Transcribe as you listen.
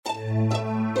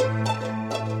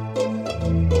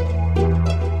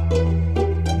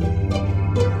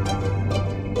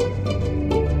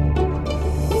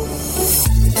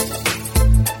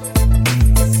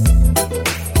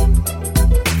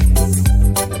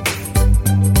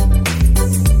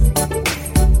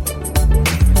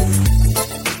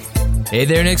Hey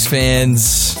there, Knicks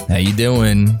fans. How you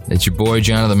doing? It's your boy,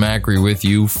 Jonathan Macri, with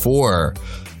you for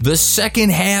the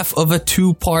second half of a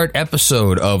two-part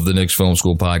episode of the Knicks Film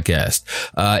School podcast.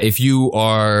 If you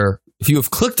have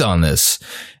clicked on this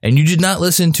and you did not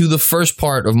listen to the first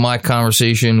part of my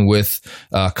conversation with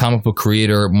comic book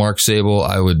creator Mark Sable,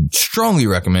 I would strongly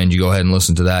recommend you go ahead and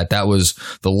listen to that. That was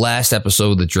the last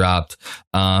episode that dropped.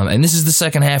 And this is the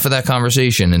second half of that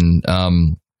conversation.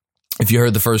 And if you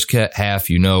heard the first half,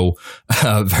 you know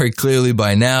very clearly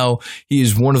by now, he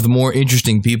is one of the more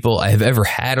interesting people I have ever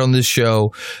had on this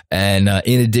show. And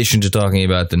in addition to talking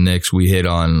about the Knicks, we hit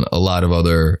on a lot of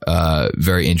other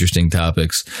very interesting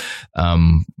topics.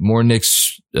 More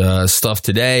Knicks stuff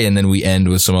today, and then we end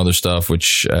with some other stuff,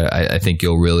 which I think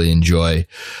you'll really enjoy,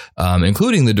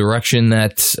 including the direction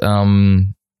that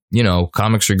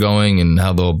comics are going and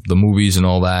how the movies and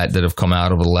all that have come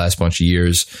out over the last bunch of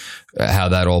years, how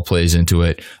that all plays into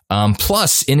it.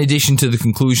 Plus, in addition to the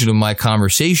conclusion of my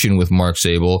conversation with Mark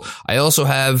Sable, I also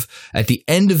have, at the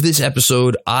end of this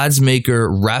episode, Oddsmaker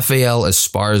Raphael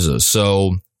Esparza.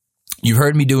 So you've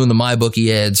heard me doing the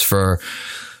MyBookie ads for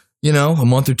a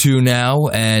month or two now.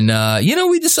 And,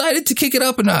 we decided to kick it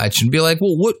up a notch and be like,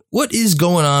 well, what is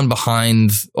going on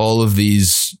behind all of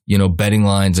these, betting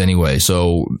lines anyway?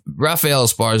 So Raphael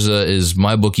Esparza is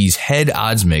MyBookie's head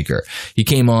odds maker. He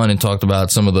came on and talked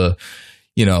about some of the,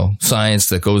 science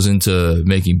that goes into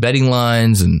making betting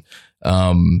lines. And,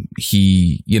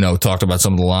 he talked about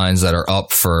some of the lines that are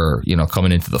up for,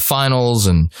 coming into the finals.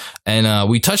 And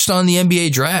we touched on the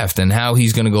NBA draft and how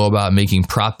he's going to go about making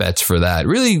prop bets for that.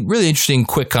 Really, really interesting,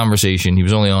 quick conversation. He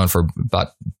was only on for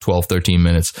about 12, 13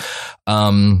 minutes.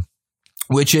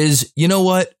 Which is,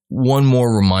 one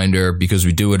more reminder, because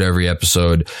we do it every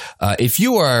episode. If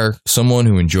you are someone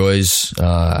who enjoys,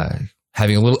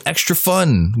 having a little extra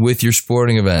fun with your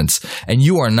sporting events, and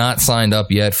you are not signed up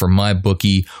yet for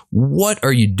MyBookie, what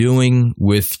are you doing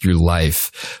with your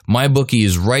life? MyBookie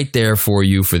is right there for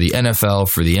you for the NFL,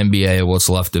 for the NBA, what's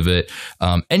left of it,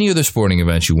 any other sporting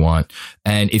events you want.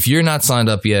 And if you're not signed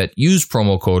up yet, use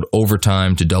promo code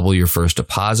OVERTIME to double your first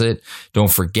deposit. Don't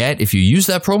forget, if you use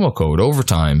that promo code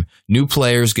OVERTIME, new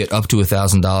players get up to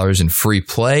 $1,000 in free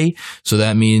play. So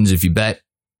that means if you bet,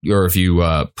 or if you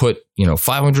put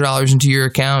 $500 into your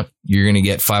account, you're going to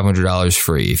get $500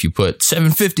 free. If you put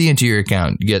 $750 into your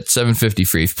account, you get $750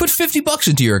 free. If you put $50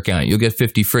 into your account, you'll get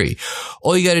 $50 free.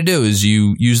 All you got to do is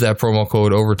you use that promo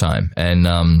code OVERTIME,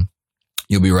 and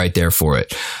you'll be right there for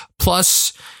it.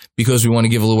 Plus, because we want to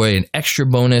give away an extra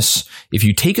bonus, if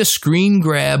you take a screen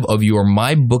grab of your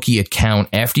MyBookie account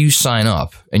after you sign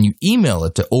up and you email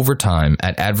it to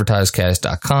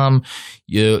overtime@advertisecast.com,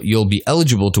 you'll be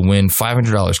eligible to win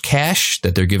 $500 cash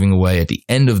that they're giving away at the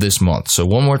end of this month. So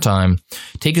one more time,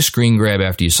 take a screen grab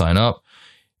after you sign up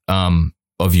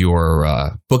of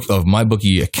your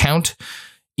MyBookie account.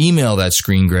 Email that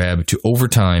screen grab to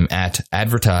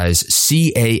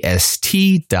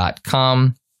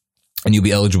overtime@advertisecast.com. And you'll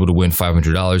be eligible to win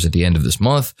 $500 at the end of this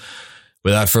month.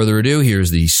 Without further ado,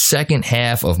 here's the second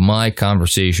half of my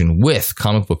conversation with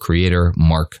comic book creator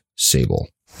Mark Sable.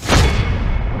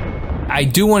 I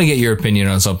do want to get your opinion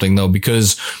on something, though,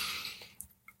 because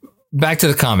back to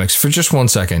the comics for just 1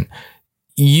 second.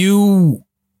 Your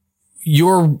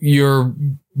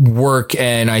work,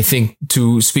 and I think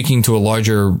speaking to a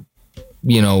larger,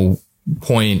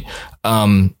 point,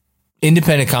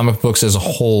 independent comic books as a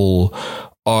whole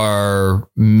are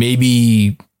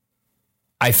maybe,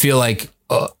 I feel like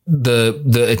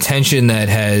the attention that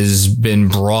has been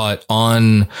brought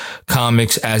on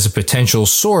comics as a potential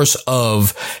source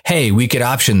of, hey, we could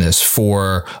option this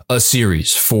for a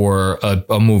series, for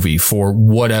a movie, for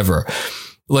whatever.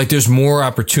 Like, there's more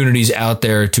opportunities out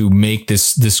there to make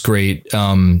this great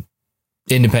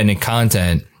independent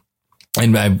content.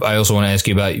 And I also want to ask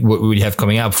you about what we have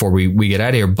coming out before we get out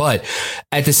of here. But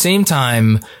at the same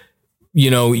time,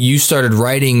 you started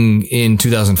writing in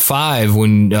 2005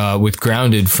 when with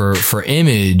Grounded for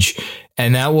Image,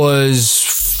 and that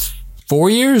was 4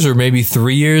 years or maybe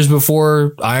 3 years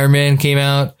before Iron Man came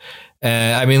out.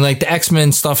 The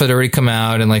X-Men stuff had already come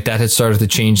out, and that had started to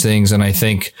change things. And I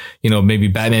think, maybe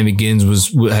Batman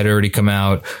Begins had already come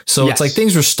out. So yes. It's like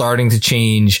things were starting to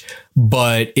change,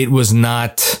 but it was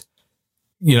not,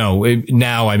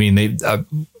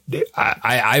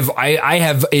 I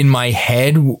have in my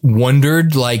head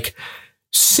wondered,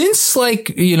 since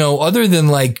other than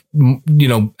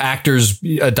actors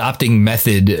adopting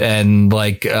method and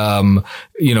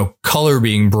color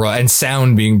being brought and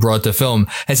sound being brought to film,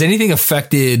 has anything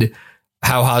affected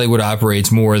how Hollywood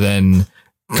operates more than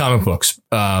comic books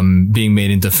being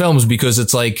made into films? Because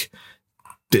it's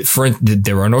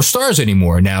there are no stars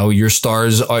anymore. Now your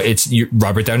stars are,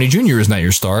 Robert Downey Jr. is not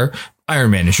your star.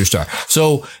 Iron Man is your star.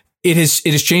 So it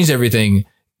has changed everything.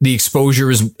 The exposure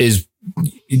is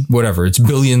whatever. It's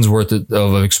billions worth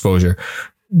of exposure.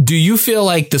 Do you feel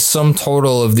like the sum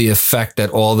total of the effect that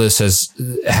all this has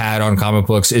had on comic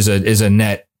books is a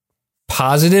net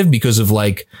positive because of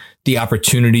like the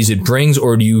opportunities it brings,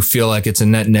 or do you feel like it's a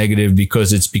net negative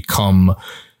because it's become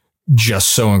just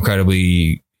so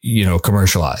incredibly,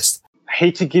 commercializalized? I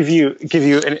hate to give you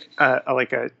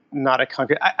not a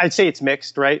concrete. I'd say it's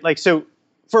mixed, right? Like, so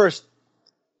first,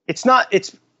 it's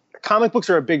comic books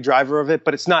are a big driver of it,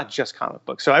 but it's not just comic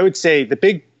books. So I would say the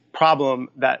big problem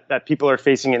that people are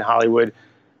facing in Hollywood,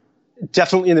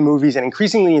 definitely in the movies and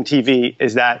increasingly in TV,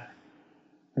 is that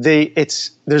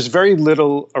there's very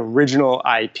little original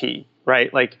IP,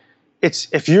 right? Like,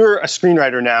 if you're a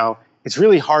screenwriter now, it's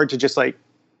really hard to just like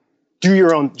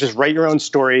just write your own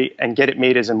story and get it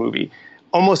made as a movie.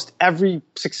 Almost every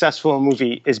successful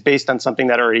movie is based on something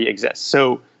that already exists.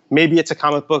 So maybe it's a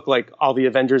comic book like all the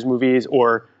Avengers movies,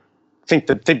 or I think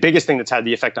the biggest thing that's had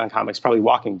the effect on comics probably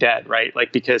Walking Dead, right?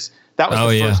 Like, because that was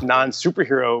the first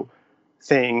non-superhero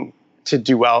thing to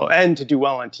do well on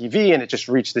TV, and it just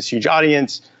reached this huge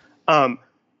audience.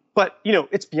 But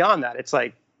it's beyond that. It's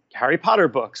like Harry Potter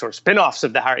books or spin-offs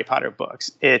of the Harry Potter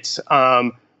books. It's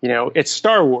it's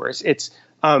Star Wars. It's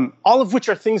all of which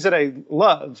are things that I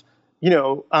love.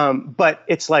 But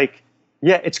it's like,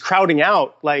 it's crowding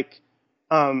out like.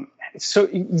 So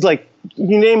like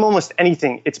you name almost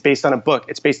anything, it's based on a book,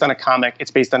 it's based on a comic, it's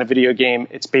based on a video game,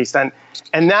 it's based on,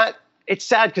 and that it's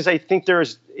sad because I think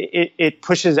it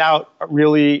pushes out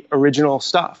really original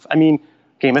stuff. I mean,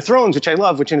 Game of Thrones, which I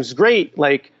love, which is great,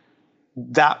 like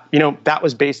that, that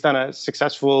was based on a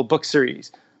successful book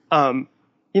series. I'm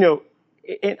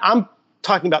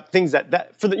talking about things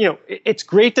that for the, it's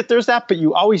great that there's that, but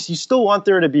you still want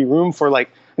there to be room for like,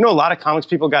 a lot of comics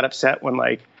people got upset when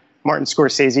like Martin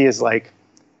Scorsese is like,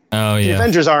 the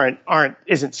Avengers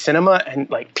isn't cinema, and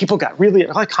like people got really,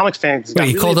 a lot of comics fans got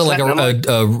he called it like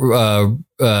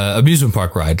a amusement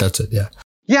park ride. That's it. Yeah.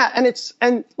 Yeah.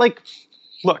 And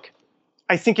look,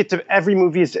 I think every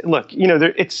movie is, look,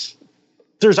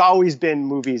 there's always been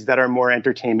movies that are more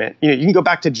entertainment. You can go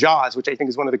back to Jaws, which I think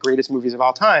is one of the greatest movies of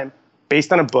all time,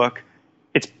 based on a book.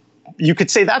 You could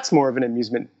say that's more of an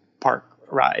amusement park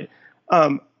ride.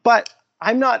 But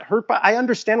I'm not hurt by, I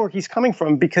understand where he's coming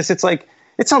from, because it's like,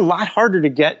 it's a lot harder to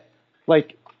get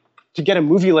a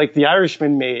movie like The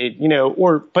Irishman made,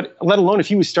 but let alone if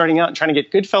he was starting out and trying to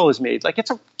get Goodfellas made, like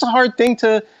it's a hard thing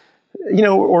to,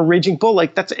 or Raging Bull,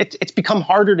 like it's become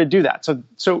harder to do that.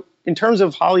 So in terms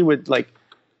of Hollywood, like,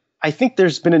 I think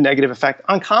there's been a negative effect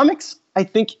on comics. I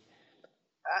think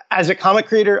as a comic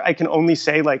creator, I can only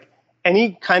say like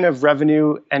any kind of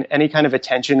revenue and any kind of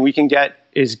attention we can get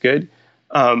is good.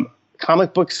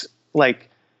 Comic books, like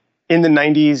in the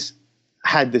 90s,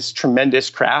 had this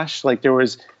tremendous crash. Like they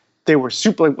were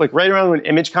super, like right around when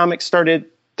Image Comics started,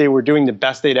 they were doing the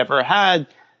best they'd ever had.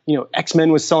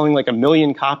 X-Men was selling like 1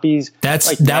 million copies. That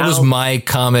was my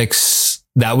comics.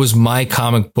 That was my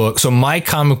comic book. So my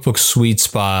comic book sweet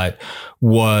spot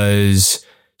was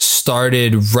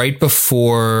started right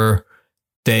before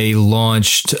they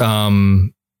launched.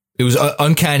 It was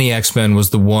Uncanny X-Men was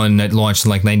the one that launched in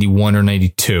like 91 or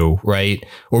 92, right?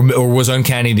 Or was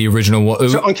Uncanny the original one?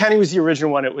 So Uncanny was the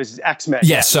original one. It was X-Men.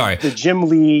 Yes, sorry. The Jim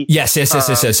Lee. Yes.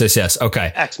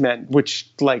 Okay. X-Men, which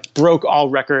like broke all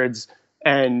records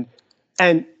and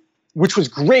which was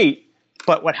great.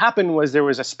 But what happened was there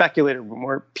was a speculator boom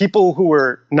where people who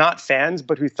were not fans,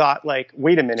 but who thought like,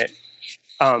 wait a minute,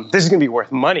 this is going to be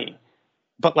worth money.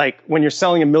 But like when you're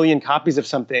selling 1 million copies of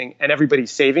something and everybody's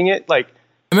saving it, like,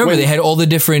 I remember they had all the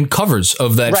different covers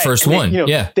of that first one.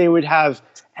 They would have,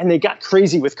 and they got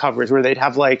crazy with covers where they'd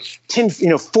have like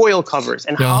foil covers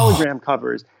and hologram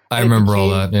covers. I remember all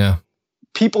that. Yeah.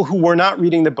 People who were not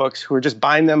reading the books, who were just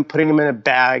buying them, putting them in a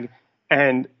bag,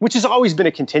 and which has always been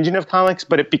a contingent of comics,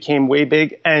 but it became way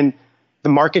big, and the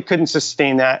market couldn't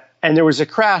sustain that. And there was a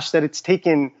crash that it's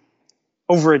taken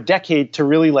over a decade to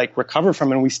really like recover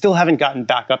from, and we still haven't gotten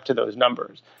back up to those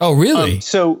numbers. Oh, really?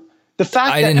 So the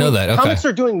fact I didn't know that. Okay. Comics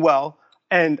are doing well,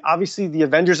 and obviously the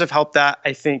Avengers have helped that.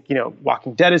 I think,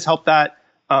 Walking Dead has helped that.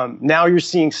 Now you're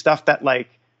seeing stuff that like,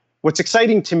 what's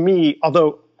exciting to me,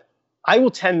 although I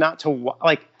will tend not to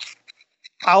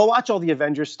I'll watch all the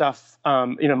Avengers stuff,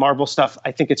 Marvel stuff.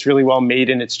 I think it's really well made,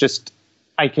 and it's just,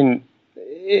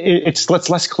 it's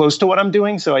less close to what I'm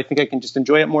doing. So I think I can just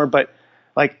enjoy it more. But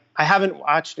like, I haven't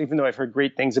watched, even though I've heard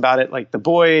great things about it, like The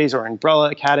Boys or Umbrella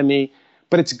Academy.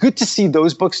 But it's good to see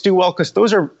those books do well because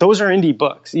those are indie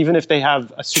books, even if they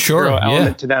have a superhero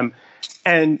element to them.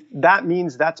 And that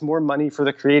means that's more money for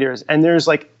the creators. And there's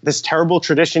like this terrible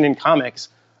tradition in comics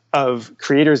of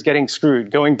creators getting screwed,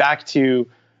 going back to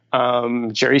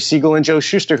Jerry Siegel and Joe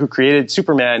Shuster, who created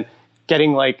Superman,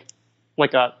 getting like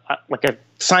a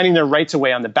signing their rights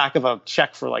away on the back of a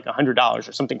check for like $100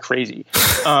 or something crazy,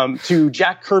 to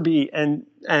Jack Kirby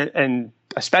and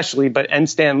especially, and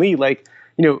Stan Lee, like,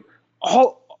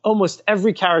 almost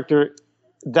every character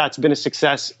that's been a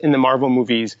success in the Marvel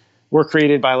movies were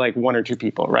created by like one or two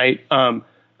people, right? There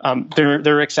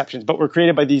are exceptions, but were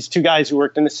created by these two guys who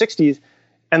worked in the 60s,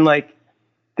 and like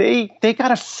they've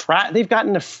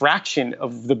gotten a fraction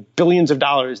of the billions of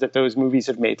dollars that those movies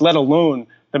have made, let alone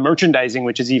the merchandising,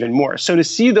 which is even more. So to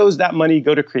see that money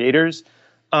go to creators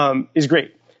is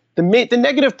great. The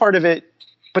negative part of it,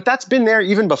 but that's been there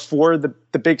even before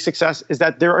the big success, is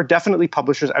that there are definitely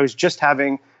publishers. I was just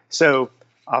so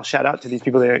I'll shout out to these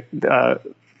people there,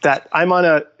 that I'm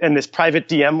in this private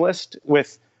DM list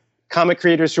with comic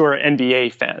creators who are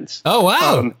NBA fans. Oh,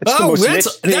 wow.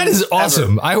 That is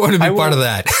awesome. Ever. I want to be part of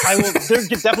that. They're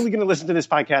definitely going to listen to this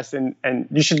podcast, and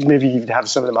you should maybe even have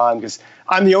some of them on, because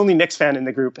I'm the only Knicks fan in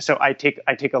the group. So I take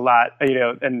a lot,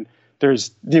 and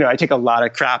there's, I take a lot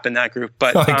of crap in that group,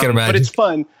 but, I can imagine. But it's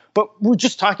fun. But we're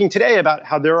just talking today about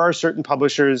how there are certain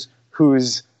publishers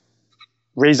whose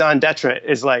raison d'etre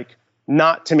is like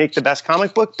not to make the best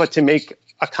comic book, but to make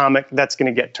a comic that's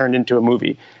going to get turned into a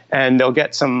movie. And they'll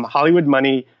get some Hollywood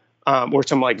money or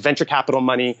some like venture capital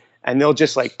money, and they'll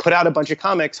just like put out a bunch of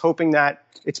comics hoping that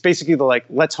it's basically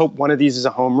let's hope one of these is a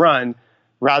home run,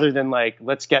 rather than like,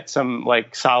 let's get some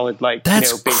like solid, like,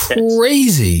 that's base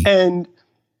crazy.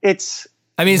 Hits.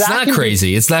 And it's not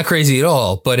crazy. It's not crazy at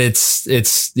all, but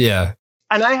it's yeah.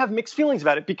 And I have mixed feelings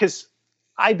about it, because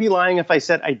I'd be lying if I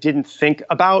said I didn't think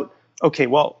about, okay,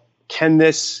 well, can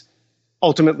this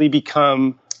ultimately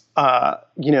become, a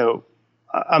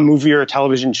movie or a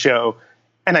television show?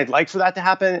 And I'd like for that to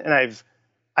happen. And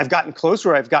I've gotten close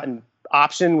where I've gotten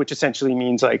option, which essentially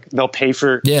means like they'll pay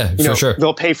for, for sure.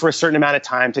 They'll pay for a certain amount of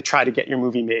time to try to get your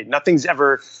movie made. Nothing's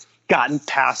ever gotten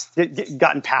past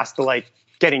the like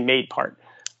getting made part.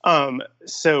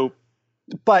 So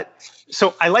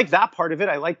I like that part of it.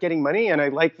 I like getting money, and I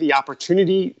like the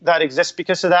opportunity that exists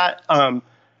because of that.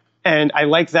 And I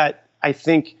like that. I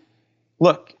think,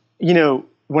 look,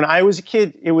 when I was a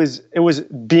kid, it was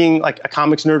being like a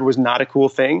comics nerd was not a cool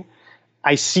thing.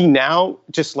 I see now,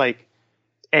 just like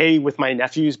with my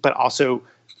nephews, but also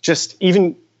just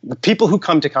even the people who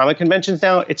come to comic conventions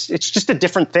now, it's just a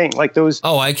different thing. Like those.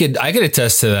 Oh, I could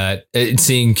attest to that.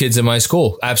 Seeing kids in my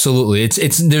school. Absolutely.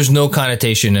 There's no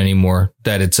connotation anymore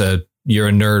that you're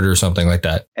a nerd or something like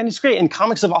that. And it's great. And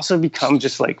comics have also become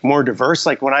just like more diverse.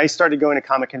 Like when I started going to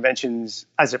comic conventions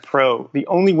as a pro, the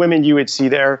only women you would see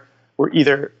there were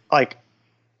either like,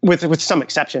 with some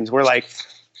exceptions, were like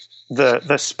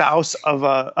the spouse of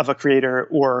a creator,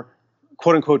 or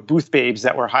quote unquote booth babes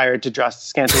that were hired to dress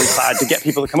scantily clad to get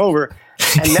people to come over.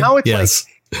 And now it's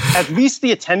like, at least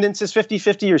the attendance is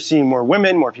 50-50. You're seeing more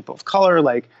women, more people of color,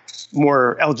 like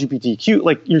more LGBTQ,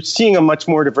 like you're seeing a much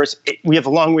more diverse. We have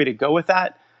a long way to go with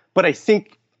that. But I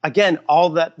think, again, all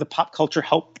that the pop culture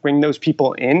helped bring those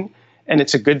people in, and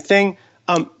it's a good thing.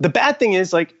 The bad thing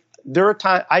is, like, there are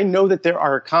times I know that there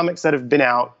are comics that have been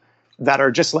out that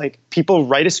are just like, people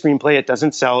write a screenplay, it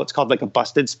doesn't sell, it's called like a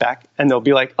busted spec, and they'll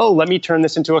be like, oh, let me turn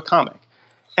this into a comic.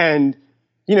 And,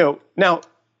 now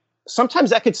sometimes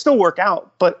that could still work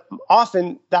out, but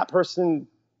often that person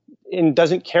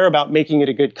doesn't care about making it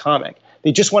a good comic.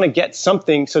 They just want to get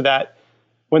something so that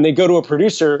when they go to a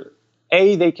producer,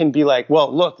 they can be like,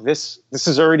 well, look, this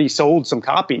has already sold some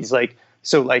copies. Like,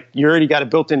 so like you already got a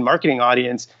built-in marketing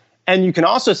audience. And you can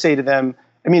also say to them,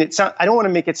 I mean, I don't want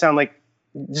to make it sound like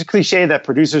it's a cliche that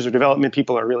producers or development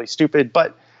people are really stupid,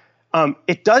 but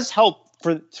it does help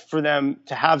for them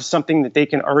to have something that they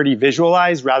can already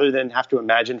visualize rather than have to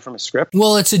imagine from a script.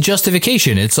 Well, it's a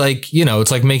justification. It's like,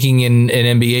 it's like making an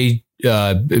NBA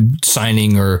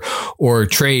signing or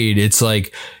trade. It's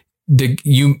like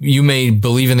you may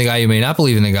believe in the guy, you may not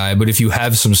believe in the guy, but if you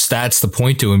have some stats to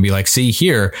point to and be like, see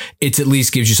here, it at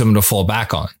least gives you something to fall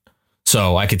back on.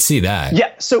 So I could see that.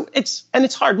 Yeah. So it's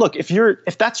hard. Look,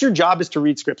 if that's your job is to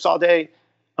read scripts all day,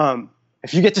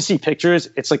 if you get to see pictures,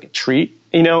 it's like a treat,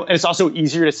 and it's also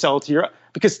easier to sell to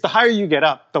because the higher you get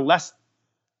up, the less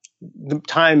the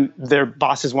time their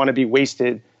bosses want to be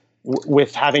wasted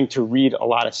with having to read a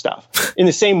lot of stuff. In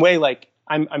the same way, like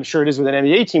I'm sure it is with an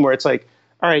NBA team where it's like,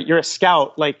 all right, you're a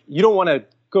scout. Like you don't want to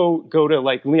go to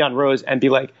like Leon Rose and be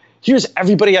like, here's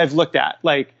everybody I've looked at.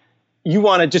 Like, you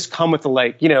want to just come with you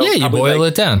boil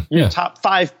it down. Your top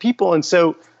 5 people. And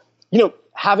so,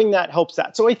 having that helps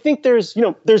that. So I think there's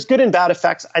good and bad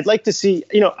effects. I'd like to see,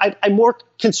 I'm more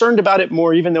concerned about it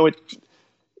more, even though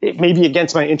it may be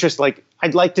against my interest. Like,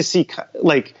 I'd like to see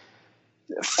like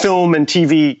film and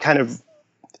TV kind of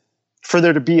for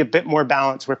there to be a bit more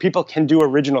balance where people can do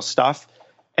original stuff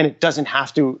and it doesn't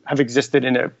have to have existed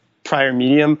in a prior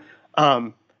medium.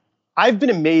 I've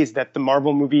been amazed that the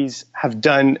Marvel movies have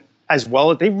done as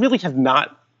well. They really have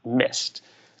not missed,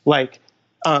 like,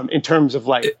 in terms of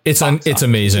like, it's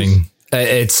amazing.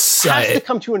 It has to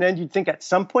come to an end, you'd think, at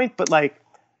some point, but like,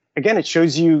 again, it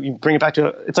shows you bring it back to,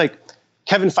 it's like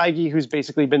Kevin Feige, who's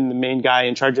basically been the main guy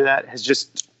in charge of that,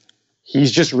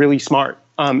 he's just really smart,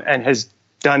 and has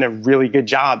done a really good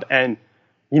job. And,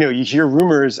 you hear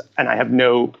rumors, and I have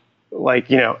no way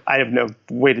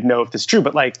to know if this is true,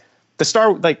 but like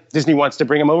Disney wants to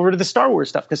bring him over to the Star Wars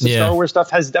stuff, because the Star Wars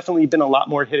stuff has definitely been a lot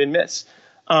more hit and miss.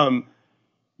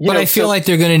 But I feel like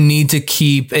they're going to need to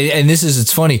keep, and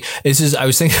it's funny. I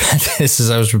was thinking about this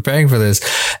as I was preparing for this,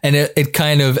 and it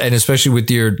kind of, and especially with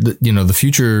your,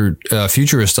 the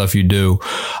futurist stuff you do,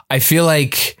 I feel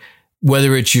like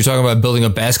whether it's you're talking about building a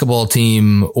basketball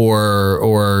team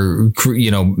or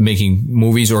making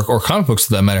movies or comic books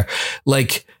for that matter,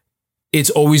 like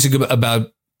it's always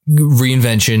about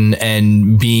reinvention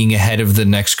and being ahead of the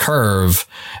next curve.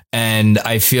 And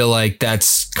I feel like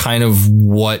that's kind of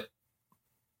what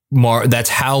that's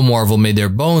how Marvel made their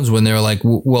bones when they were like,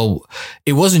 well,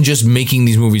 it wasn't just making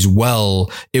these movies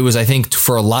well. It was, I think,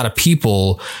 for a lot of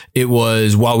people, it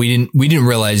was, wow, we didn't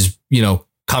realize,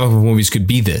 comic book movies could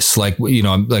be this, like,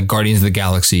 like Guardians of the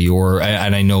Galaxy,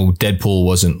 and I know Deadpool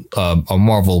wasn't a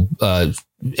Marvel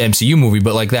MCU movie,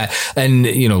 but like that, and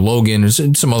Logan or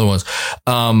some other ones.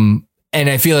 And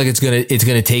I feel like it's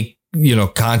gonna take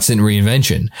constant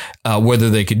reinvention. Whether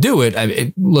they could do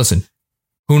it, listen,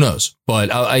 who knows?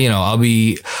 But I'll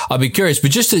be curious.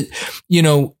 But just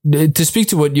to speak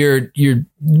to what you're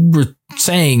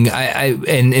saying,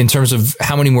 and in terms of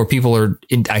how many more people are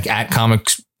at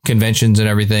comics conventions and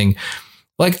everything,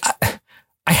 like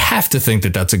I have to think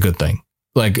that that's a good thing.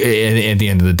 Like at the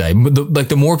end of the day,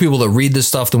 the more people that read this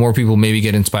stuff, the more people maybe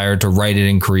get inspired to write it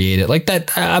and create it. Like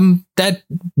that,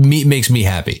 makes me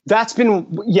happy.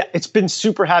 It's been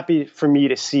super happy for me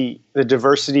to see the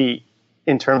diversity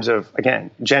in terms of,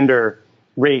 again, gender,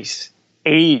 race,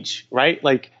 age, right?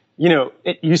 Like,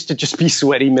 it used to just be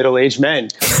sweaty middle-aged men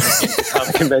coming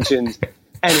to conventions.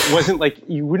 And it wasn't like,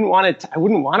 I wouldn't want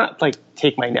to like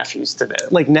take my nephews to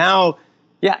that. Like now,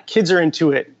 kids are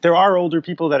into it. There are older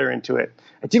people that are into it.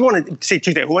 I do want to say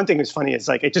two things. One thing that's funny is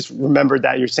like, I just remembered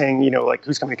that you're saying, like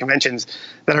who's coming to conventions,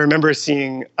 that I remember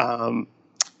seeing, it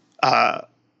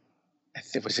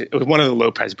was one of the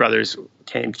Lopez brothers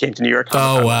came to New York.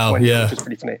 Oh, wow. Yeah. Which was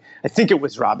pretty funny. I think it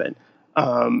was Robin.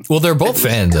 Well, they're both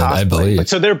fans, I believe.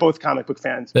 So they're both comic book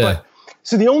fans. Yeah. But,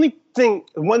 so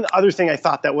one other thing I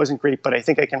thought that wasn't great, but I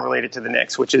think I can relate it to the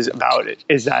Knicks, which is about it,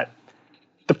 is that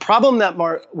the problem that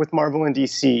with Marvel and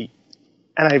DC,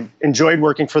 and I've enjoyed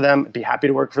working for them, I'd be happy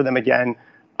to work for them again,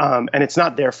 and it's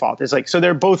not their fault. It's like, so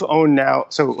they're both owned now.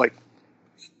 So like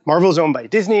Marvel's owned by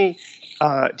Disney,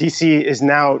 DC is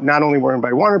now not only owned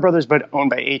by Warner Brothers, but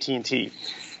owned by AT&T.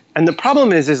 And the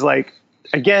problem is like,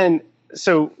 again,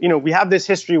 so, we have this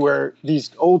history where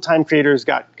these old time creators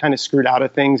got kind of screwed out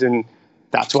of things, and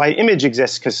that's why Image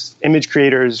exists, because Image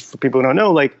creators, for people who don't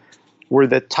know, like, were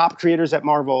the top creators at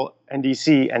Marvel and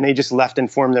DC, and they just left and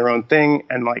formed their own thing.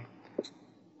 And like,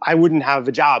 I wouldn't have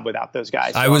a job without those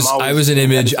guys. So I was an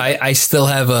Image. I still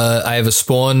have a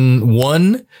Spawn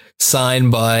 1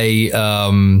 signed by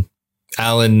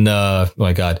Alan.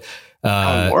 My God,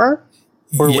 Alan Moore.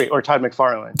 Or Todd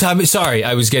McFarlane. Sorry,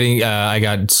 I was getting. I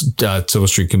got Silver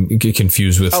Street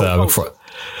confused with McFarlane.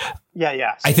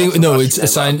 Yeah. I think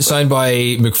it's signed by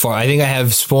McFarlane. I think I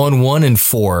have Spawn 1 and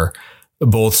 4,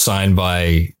 both signed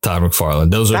by Todd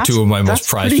McFarlane. Those are two of my most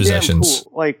prized possessions.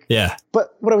 Cool. Like, yeah.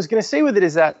 But what I was going to say with it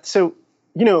is that, so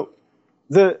they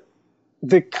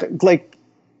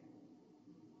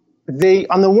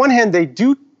on the one hand, they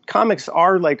do, comics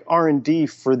are like R&D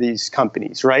for these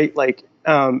companies, right? Like,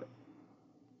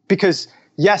 because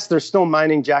yes, they're still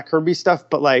mining Jack Kirby stuff,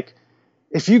 but like,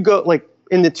 if you go like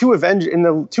in the two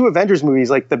Avengers movies,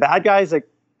 like the bad guys, like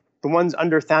the ones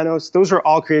under Thanos, those are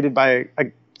all created by a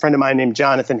friend of mine named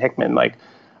Jonathan Hickman. Like,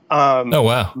 oh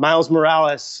wow, Miles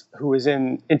Morales, who was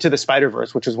in Into the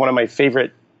Spider-Verse, which is one of my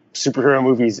favorite superhero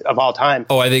movies of all time.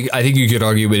 Oh, I think you could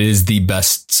argue it is the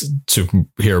best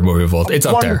superhero movie of all time. It's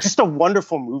up there. Just a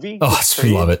wonderful movie. Oh, I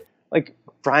love it. Like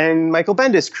Brian Michael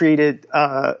Bendis created,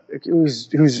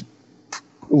 who's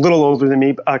little older than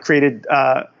me, created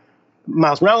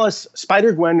Miles Morales.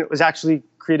 Spider-Gwen was actually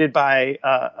created by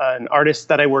an artist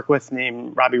that I work with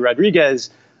named Robbie Rodriguez,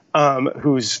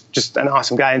 who's just an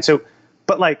awesome guy. And so,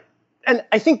 but like, and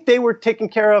I think they were taken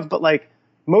care of, but like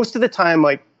most of the time,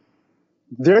 like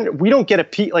we don't get a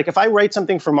piece. Like if I write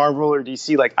something for Marvel or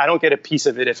DC, like I don't get a piece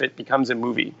of it if it becomes a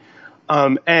movie.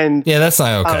 And yeah, that's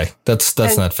not okay. That's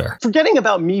not fair. Forgetting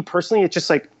about me personally, it's just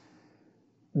like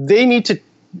they need to.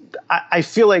 I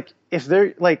feel like if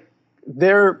they're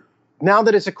now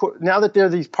that they're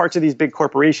these parts of these big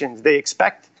corporations,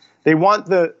 they want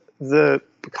the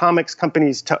comics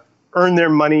companies to earn their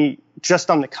money just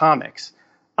on the comics,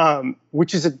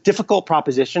 which is a difficult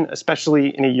proposition,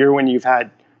 especially in a year when you've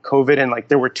had COVID and like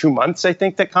there were 2 months, I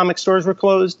think, that comic stores were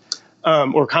closed,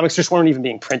 or comics just weren't even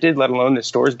being printed, let alone the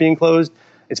stores being closed.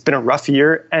 It's been a rough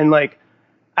year. And like,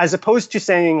 as opposed to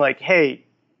saying like, hey,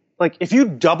 like if you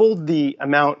doubled the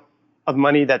amount of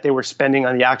money that they were spending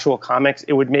on the actual comics,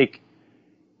 it would make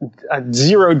a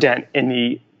zero dent in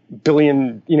the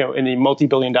in the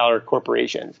multi-billion-dollar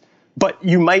corporations. But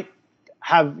you might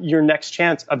have your next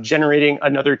chance of generating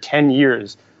another 10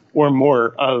 years or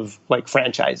more of like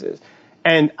franchises.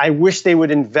 And I wish they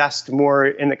would invest more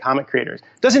in the comic creators.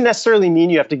 Doesn't necessarily mean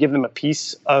you have to give them a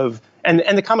piece of, and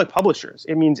the comic publishers.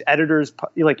 It means editors,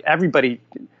 like everybody,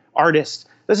 artists.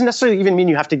 Doesn't necessarily even mean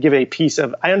you have to give a piece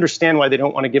of, I understand why they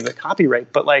don't want to give the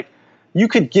copyright, but like you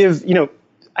could give,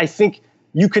 I think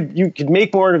you could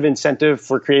make more of an incentive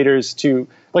for creators to,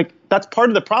 like, that's part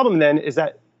of the problem then is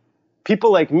that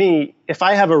people like me, if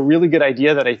I have a really good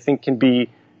idea that I think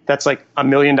that's like $1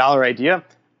 million idea,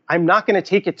 I'm not going to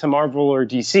take it to Marvel or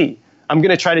DC. I'm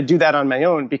going to try to do that on my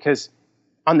own because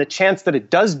on the chance that it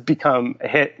does become a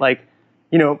hit, like,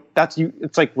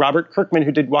 it's like Robert Kirkman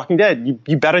who did Walking Dead.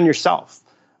 You bet on yourself.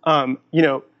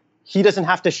 He doesn't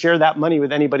have to share that money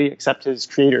with anybody except his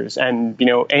creators and,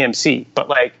 AMC. But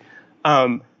like,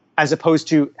 as opposed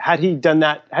to had he done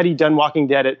Walking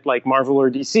Dead at like Marvel or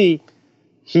DC,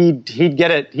 he'd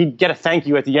get a thank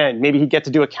you at the end. Maybe he'd get to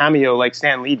do a cameo like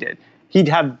Stan Lee did. He'd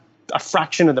have a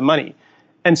fraction of the money.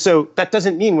 And so that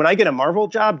doesn't mean when I get a Marvel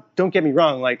job, don't get me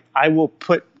wrong, like I will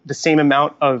put the same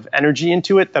amount of energy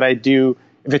into it that I do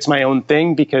if it's my own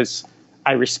thing, because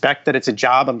I respect that it's a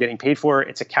job I'm getting paid for.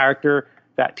 It's a character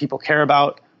that people care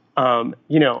about. I'm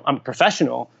a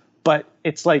professional, but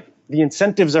it's like the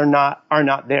incentives are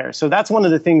not there. So that's one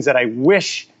of the things that I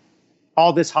wish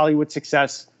all this Hollywood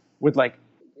success would like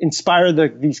inspire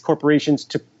these corporations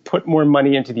to put more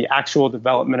money into the actual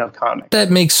development of comics.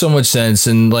 That makes so much sense.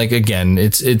 And like, again,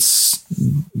 it's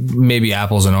maybe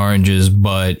apples and oranges,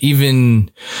 but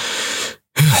even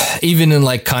in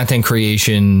like content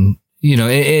creation,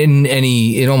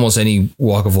 in almost any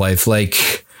walk of life,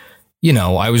 like,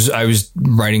 I was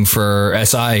writing for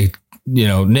SI,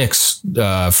 Knicks,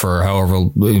 for however,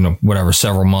 whatever,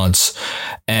 several months.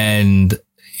 And,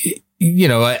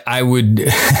 I would,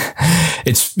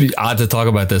 it's odd to talk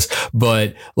about this,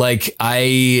 but like,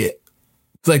 they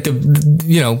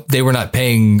were not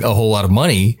paying a whole lot of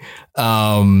money.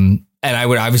 And I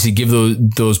would obviously give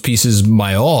those pieces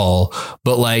my all,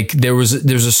 but like, there's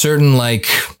a certain, like,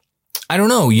 I don't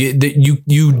know,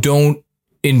 you don't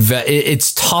invest.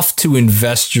 It's tough to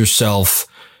invest yourself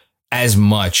as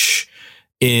much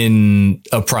in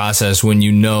a process when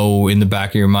in the back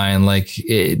of your mind, like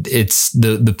it's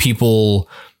the people.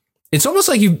 It's almost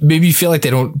like you maybe feel like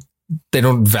they don't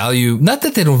value, not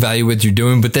that they don't value what you're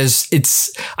doing, but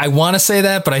I want to say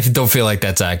that, but I don't feel like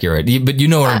that's accurate. But you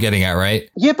know what I'm getting at, right?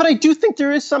 Yeah, but I do think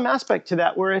there is some aspect to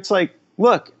that where it's like,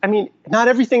 look, I mean, not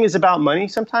everything is about money.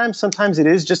 Sometimes it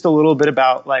is just a little bit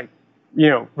about like,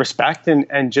 respect and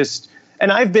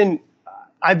I've been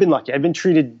lucky. I've been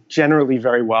treated generally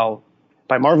very well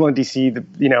by Marvel and DC.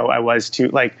 I was too,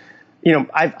 like,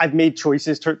 I've made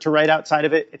choices to write outside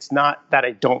of it. It's not that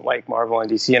I don't like Marvel and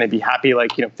DC, and I'd be happy,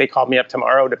 like, if they called me up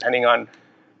tomorrow, depending on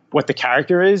what the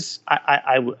character is,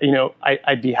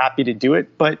 I'd be happy to do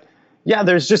it. But yeah,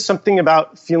 there's just something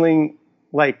about feeling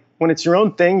like when it's your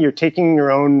own thing, you're taking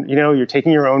your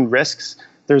own, risks.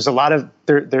 There's a lot of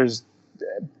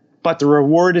but the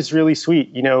reward is really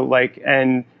sweet,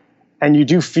 and you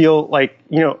do feel like,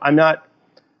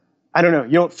 I don't know,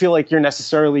 you don't feel like you're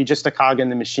necessarily just a cog in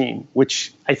the machine,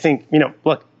 which I think,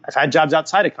 look, I've had jobs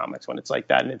outside of comics when it's like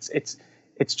that. And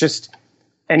it's just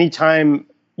anytime,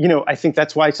 I think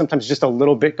that's why sometimes just a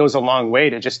little bit goes a long way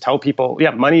to just tell people,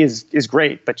 yeah, money is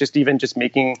great, but just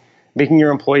making your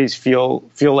employees feel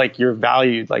like you're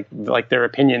valued, like their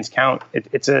opinions count.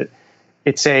 It's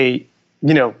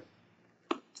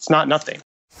not nothing.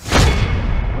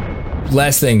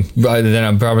 last thing, then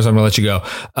I promise I'm gonna let you go.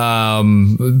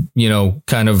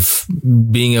 Kind of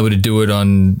being able to do it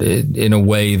in a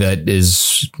way that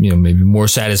is, maybe more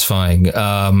satisfying.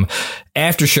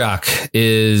 Aftershock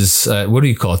is what do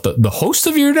you call it? The host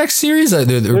of your next series?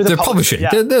 They're publishing. Yeah.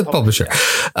 They're the publisher.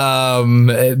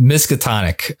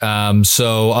 MISKATONIC.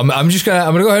 So I'm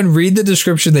gonna go ahead and read the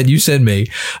description that you sent me.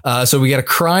 So we got a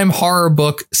crime horror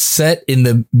book set in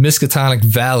the Miskatonic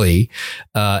Valley,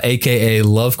 aka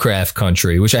Lovecraft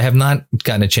Country, which I have not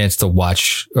gotten a chance to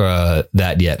watch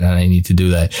that yet, and I need to do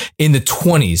that. In the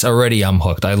 20s already, I'm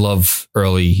hooked. I love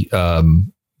early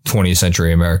 20th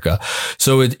century America.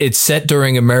 So it's set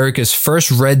during America's first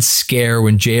Red Scare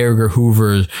when J. Edgar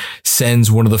Hoover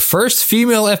sends one of the first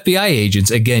female FBI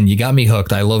agents. Again, you got me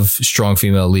hooked. I love strong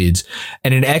female leads.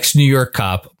 And an ex-New York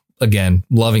cop, again,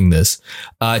 loving this,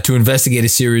 to investigate a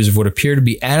series of what appear to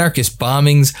be anarchist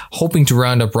bombings, hoping to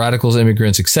round up radicals,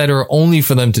 immigrants, etc., only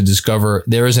for them to discover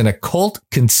there is an occult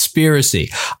conspiracy.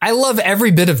 I love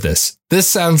every bit of this. This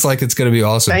sounds like it's going to be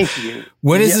awesome. Thank you.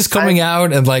 When is this coming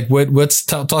out? And like, what's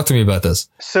talk to me about this?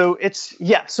 So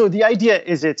so the idea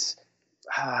is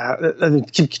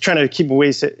keep trying to keep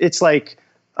ways. It's like,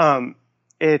 well,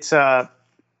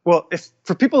 if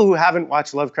for people who haven't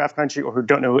watched Lovecraft Country or who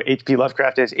don't know who H.P.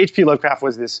 Lovecraft is, H.P. Lovecraft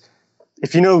was this,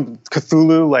 if you know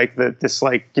Cthulhu, like this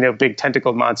big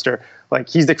tentacled monster, like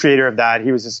he's the creator of that.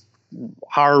 He was this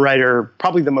horror writer,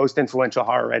 probably the most influential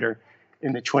horror writer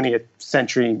in the 20th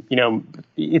century.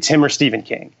 It's him or Stephen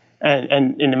King.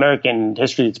 And in American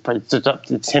history,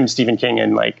 it's him, Stephen King,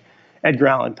 and like Edgar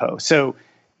Allan Poe. So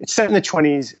it's set in the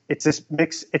 20s. It's this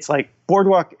mix. It's like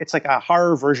Boardwalk. It's like a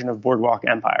horror version of Boardwalk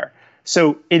Empire.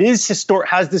 So it is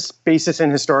has this basis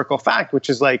in historical fact, which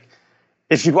is like,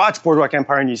 if you watch Boardwalk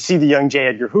Empire and you see the young J.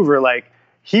 Edgar Hoover, like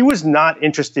he was not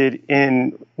interested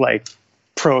in like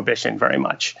prohibition very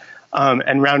much,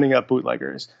 and rounding up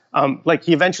bootleggers. Like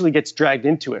he eventually gets dragged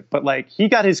into it, but like he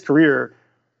got his career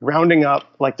rounding up.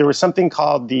 Like there was something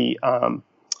called the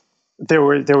there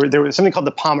was something called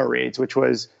the Palmer raids, which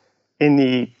was in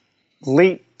the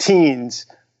late teens.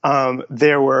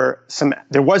 There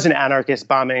was an anarchist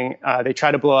bombing. They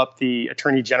tried to blow up the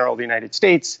Attorney General of the United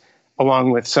States,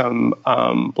 along with some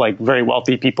like very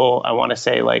wealthy people. I want to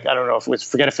say, like, I don't know if it was,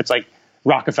 forget if it's like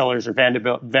Rockefellers or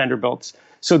Vanderbilts.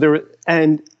 So there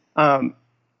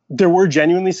were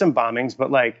genuinely some bombings, but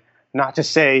like not to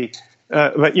say,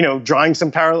 but drawing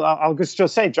some parallel. I'll just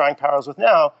say drawing parallels with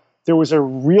now. There was a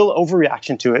real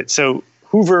overreaction to it. So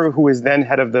Hoover, who is then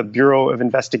head of the Bureau of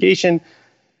Investigation,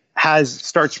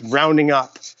 starts rounding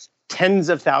up tens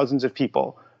of thousands of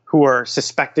people who are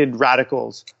suspected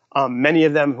radicals, many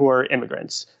of them who are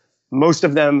immigrants, most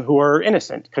of them who are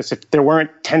innocent, because if there weren't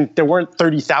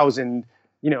 30,000,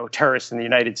 terrorists in the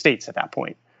United States at that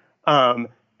point.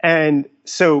 And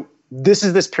so this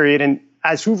is this period, and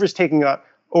as Hoover's taking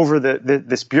over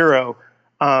this bureau,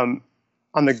 on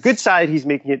the good side, he's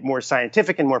making it more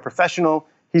scientific and more professional.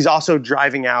 He's also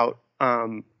driving out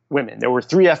women. There were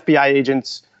 3 FBI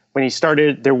agents. When he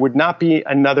started, there would not be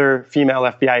another female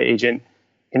FBI agent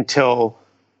until,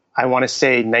 I want to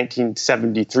say,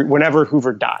 1973, whenever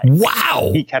Hoover died.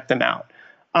 Wow. He kept them out.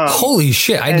 Holy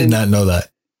shit. I did not know that.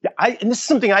 Yeah, and this is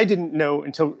something I didn't know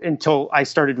until I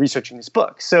started researching this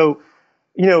book. So,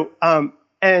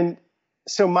 and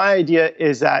so my idea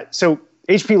is that, so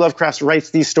H.P. Lovecraft writes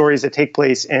these stories that take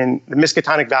place in the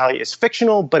Miskatonic Valley is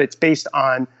fictional, but it's based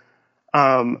on,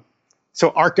 so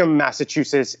Arkham,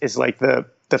 Massachusetts is like the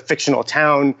fictional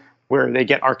town where they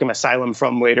get Arkham Asylum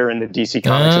from later in the DC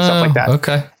comics and stuff like that.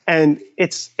 Okay. And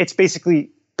it's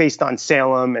basically based on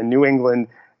Salem and New England.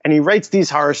 And he writes these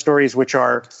horror stories, which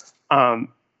are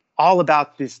all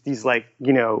about these like,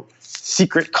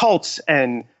 secret cults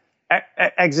and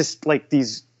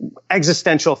these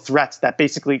existential threats that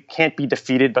basically can't be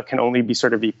defeated, but can only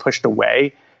be pushed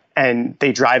away. And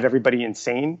they drive everybody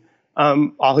insane.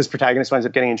 All his protagonists winds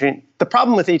up getting insane. The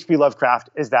problem with H.P. Lovecraft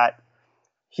is that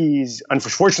he's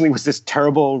unfortunately was this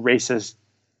terrible, racist,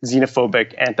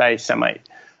 xenophobic anti-Semite.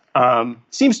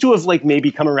 Seems to have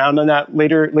maybe come around on that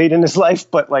late in his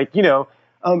life, but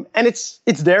and it's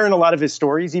there in a lot of his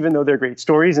stories, even though they're great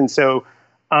stories. And so,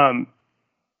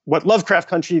 what Lovecraft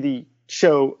Country, the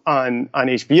show on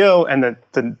HBO, and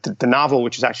the novel,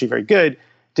 which is actually very good,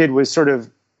 did was sort of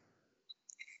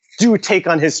do a take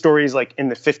on his stories in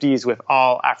the 50s with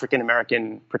all African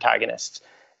American protagonists,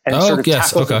 and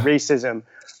tackles the racism.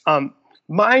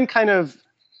 Mine kind of,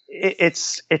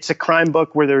 it's a crime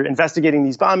book where they're investigating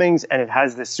these bombings, and it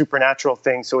has this supernatural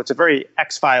thing. So it's a very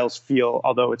X-Files feel,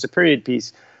 although it's a period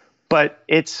piece. But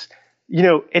it's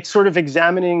sort of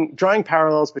drawing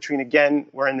parallels between, again,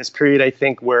 we're in this period, I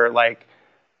think, where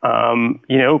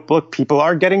Look, people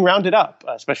are getting rounded up,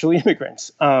 especially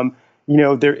immigrants.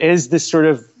 There is this sort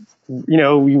of,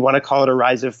 you want to call it a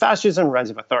rise of fascism, rise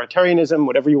of authoritarianism,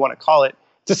 whatever you want to call it.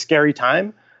 It's a scary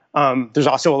time. There's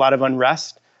also a lot of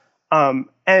unrest.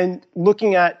 And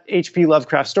looking at H.P.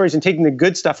 Lovecraft stories and taking the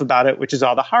good stuff about it, which is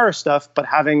all the horror stuff, but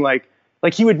having like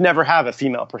he would never have a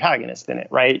female protagonist in it,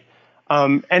 right?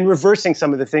 And reversing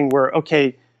some of the thing where,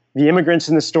 okay, the immigrants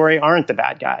in the story aren't the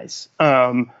bad guys.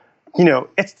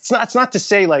 It's not to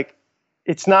say like,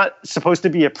 it's not supposed to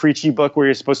be a preachy book where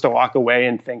you're supposed to walk away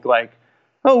and think like,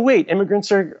 oh wait,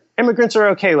 immigrants are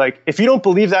okay. Like if you don't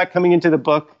believe that coming into the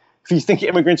book, if you think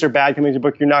immigrants are bad coming into the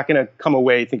book, you're not going to come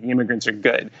away thinking immigrants are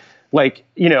good. Like,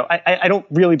 I don't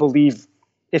really believe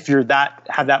if you're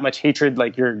have that much hatred,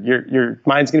 like your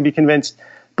mind's going to be convinced,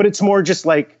 but it's more just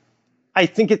like, I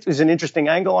think it is an interesting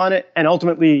angle on it. And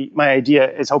ultimately my idea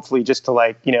is hopefully just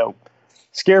to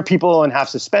scare people and have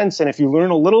suspense. And if you learn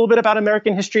a little bit about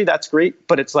American history, that's great.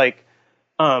 But it's like,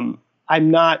 I'm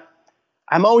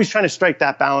always trying to strike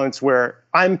that balance where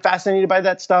I'm fascinated by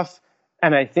that stuff.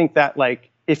 And I think that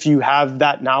like, if you have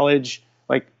that knowledge,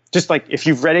 just like if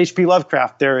you've read H.P.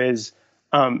 Lovecraft, there's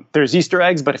Easter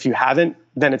eggs, but if you haven't,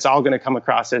 then it's all going to come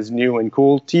across as new and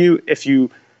cool to you. If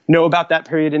you know about that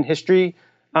period in history,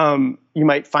 you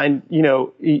might find,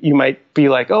 you might be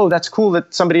like, oh, that's cool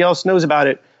that somebody else knows about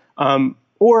it.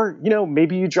 Or,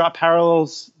 maybe you draw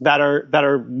parallels that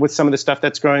are with some of the stuff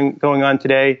that's going on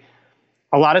today.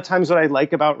 A lot of times what I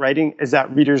like about writing is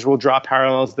that readers will draw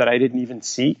parallels that I didn't even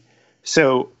see.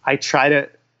 So I try to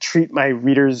treat my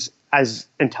readers as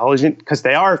intelligent because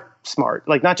they are smart,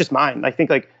 like not just mine. I think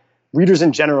like readers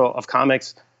in general of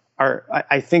comics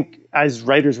I think as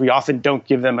writers, we often don't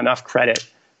give them enough credit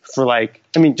for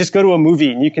just go to a movie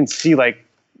and you can see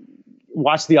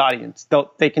watch the audience.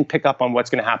 They can pick up on what's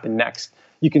going to happen next.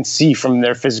 You can see from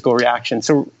their physical reaction.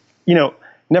 So,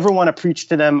 never want to preach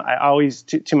to them. I always,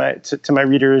 to my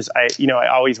readers, I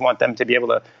always want them to be able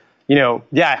to,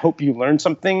 I hope you learn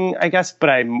something, I guess, but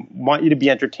I want you to be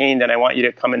entertained and I want you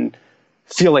to come and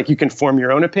feel like you can form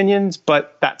your own opinions.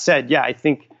 But that said, I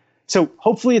think, so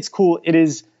hopefully it's cool. It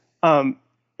is,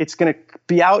 it's going to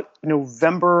be out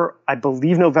November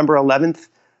 11th.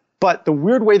 But the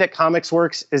weird way that comics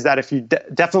works is that if you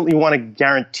definitely want to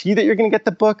guarantee that you're going to get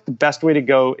the book, the best way to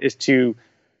go is to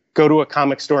go to a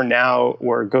comic store now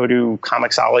or go to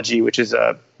Comixology, which is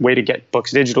a way to get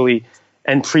books digitally,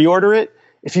 and pre-order it.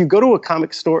 If you go to a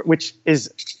comic store, which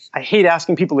is, I hate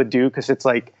asking people to do because it's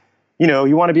like,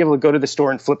 you want to be able to go to the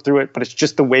store and flip through it, but it's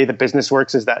just the way the business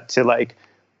works is that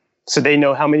so they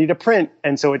know how many to print.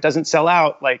 And so it doesn't sell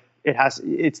out.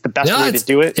 It's the best way to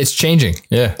do it. It's changing.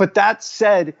 Yeah. But that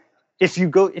said, if you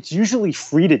go, it's usually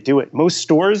free to do it. Most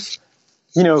stores,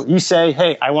 you say,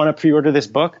 hey, I want to pre-order this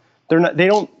book.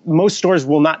 Most stores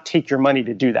will not take your money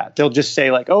to do that. They'll just say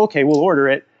oh, okay, we'll order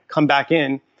it, come back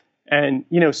in. And,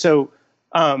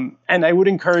 and I would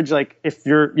encourage, if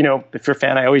you're a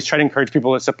fan, I always try to encourage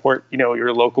people to support,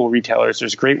 your local retailers.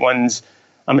 There's great ones.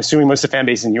 I'm assuming most of the fan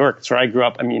base in New York. That's where I grew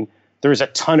up. I mean, there's a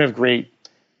ton of great,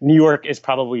 New York is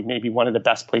probably maybe one of the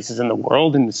best places in the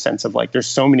world in the sense of there's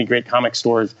so many great comic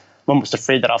stores. I'm almost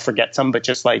afraid that I'll forget some, but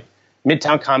just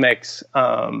Midtown Comics,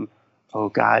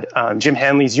 Jim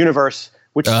Hanley's Universe,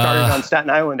 which started on Staten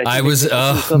Island. I would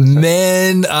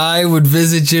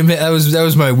visit Jim. That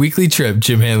was my weekly trip,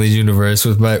 Jim Hanley's Universe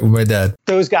with my dad.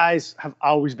 Those guys have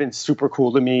always been super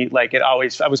cool to me.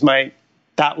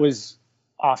 That was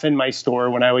often my store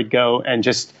when I would go and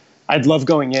I'd love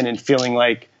going in and feeling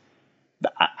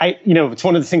it's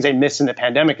one of the things I miss in the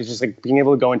pandemic is just being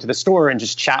able to go into the store and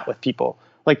just chat with people.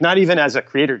 Not even as a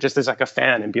creator, just as a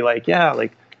fan and be what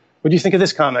do you think of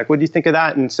this comic? What do you think of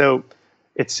that? And so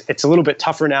it's a little bit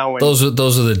tougher now. Those are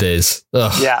the days.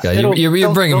 Ugh, yeah. God,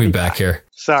 you're bringing me back here.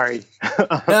 Sorry.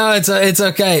 No, it's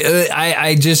okay.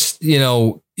 I just,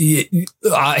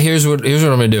 here's what I'm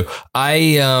going to do. I,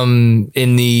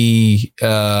 in the,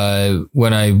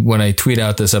 when I tweet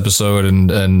out this episode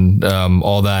and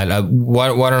all that, why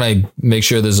don't I make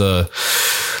sure there's a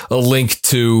link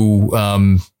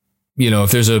to,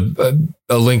 if there's a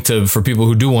link for people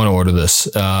who do want to order this,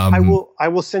 I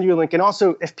will send you a link. And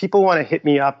also if people want to hit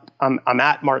me up, I'm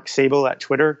at Mark Sable at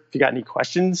Twitter. If you got any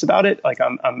questions about it,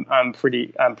 I'm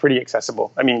pretty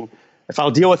accessible. I mean, if I'll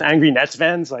deal with angry Nets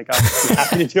fans, I'm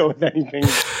happy to deal with anything,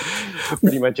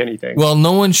 pretty much anything. Well,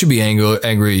 no one should be angry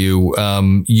at you.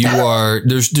 You are,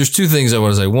 there's two things I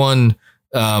want to say. One,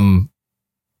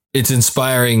 it's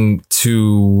inspiring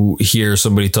to hear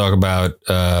somebody talk about,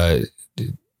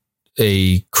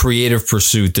 a creative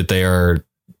pursuit that they are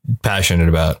passionate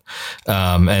about.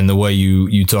 And the way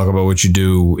you talk about what you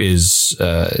do is,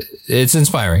 it's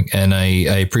inspiring, and I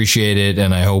appreciate it.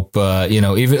 And I hope,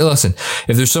 even listen,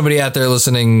 if there's somebody out there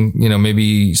listening,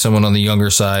 maybe someone on the younger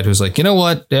side who's like, you know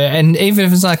what? And even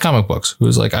if it's not comic books,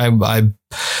 who's like,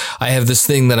 I have this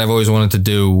thing that I've always wanted to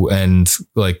do. And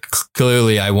like,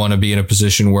 clearly I want to be in a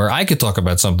position where I could talk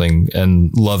about something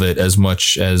and love it as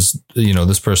much as,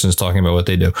 this person is talking about what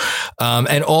they do.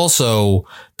 And also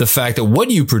the fact that what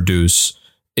you produce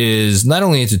is not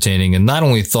only entertaining and not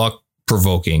only thought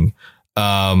provoking,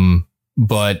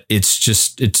 but it's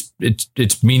just,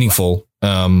 it's meaningful.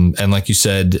 And like you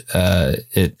said,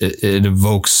 it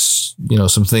evokes,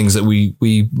 some things that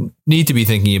we need to be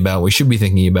thinking about. We should be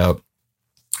thinking about,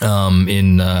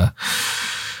 in the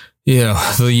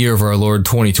year of our Lord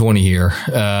 2020 here.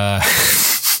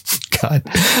 God,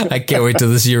 I can't wait till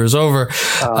this year is over.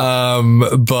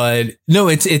 But no,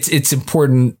 it's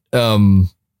important. It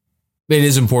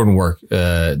is important work,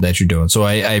 that you're doing. So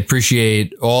I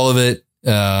appreciate all of it.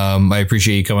 I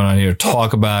appreciate you coming on here to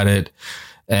talk about it.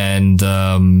 And,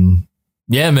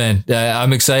 yeah, man,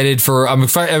 I'm excited for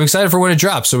when it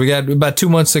drops. So we got about 2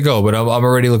 months to go, but I'm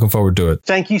already looking forward to it.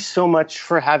 Thank you so much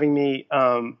for having me.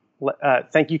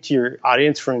 Thank you to your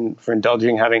audience for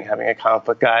indulging having a comic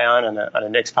book guy on a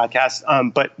Knicks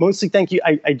podcast. But mostly thank you.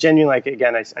 I genuinely,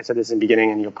 again, I said this in the beginning,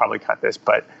 and you'll probably cut this,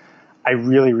 but I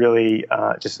really, really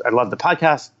I love the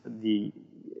podcast. It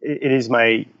is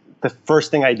the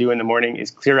first thing I do in the morning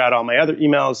is clear out all my other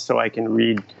emails so I can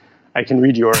read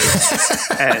yours.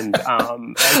 and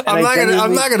I'm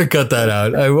not gonna cut that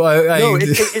out. No,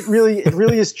 it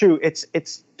really is true.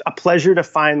 It's a pleasure to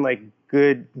find like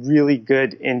really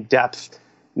good in-depth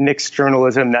Knicks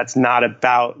journalism that's not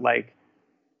about like,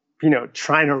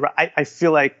 trying to. I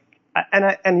feel like,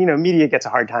 and media gets a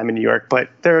hard time in New York, but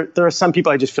there are some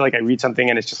people I just feel like I read something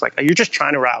and it's just like, you're just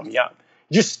trying to rile me up.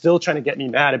 You're just still trying to get me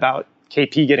mad about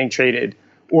KP getting traded,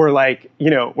 or like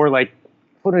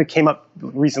what it came up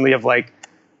recently of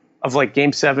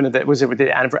Game 7 of that, was it with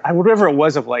the anniversary, whatever it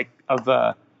was, of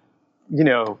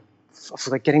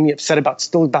getting me upset about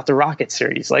the Rocket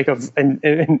series, like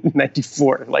in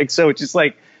 94. Like, so it's just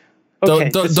like, okay,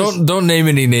 don't name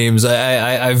any names.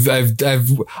 I've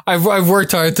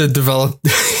worked hard to develop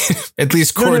at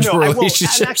least cordial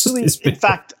relationships. Actually, in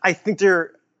fact, I think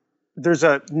there's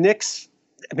a Knicks.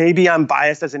 Maybe I'm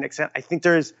biased as a Knicks fan. I think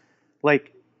there's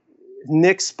like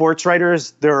Knicks sports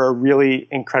writers. They're really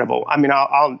incredible. I mean,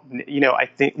 I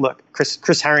think, look,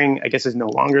 Chris Herring, I guess, is no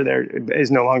longer there.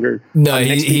 No,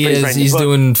 he is. He's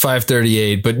doing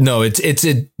 538, but no, it's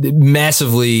a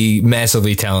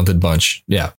massively talented bunch.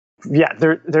 Yeah. Yeah.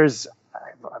 There's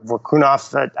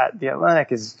Vorkunov at the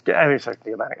Atlantic at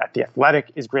the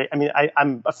Athletic is great. I mean,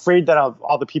 I'm afraid that of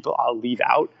all the people I'll leave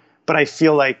out, but I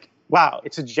feel like, wow,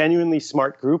 it's a genuinely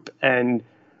smart group. And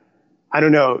I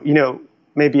don't know,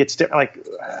 maybe it's like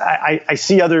I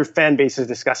see other fan bases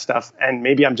discuss stuff, and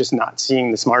maybe I'm just not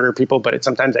seeing the smarter people. But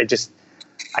sometimes I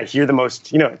hear the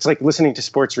most. It's like listening to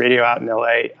sports radio out in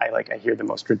LA. I hear the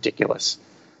most ridiculous,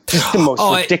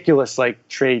 ridiculous like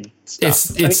trade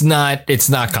stuff. It's not.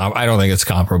 I don't think it's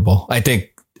comparable. I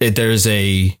think there's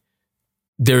a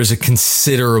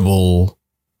considerable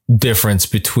difference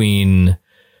between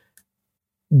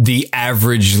the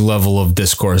average level of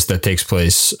discourse that takes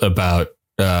place about.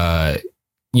 I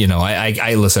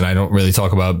listen, I don't really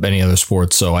talk about any other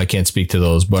sports, so I can't speak to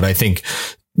those, but I think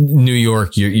New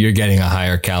York, you're getting a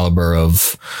higher caliber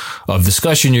of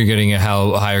discussion. You're getting a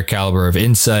higher caliber of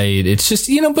insight. It's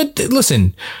just, but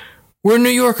listen, we're New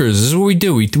Yorkers. This is what we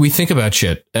do. We think about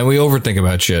shit and we overthink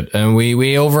about shit and we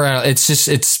it's just,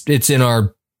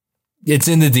 it's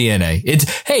in the DNA.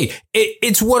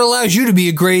 It's what allows you to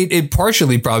be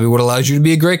partially probably what allows you to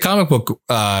be a great comic book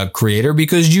creator,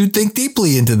 because you think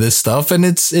deeply into this stuff, and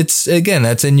it's again,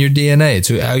 that's in your DNA. It's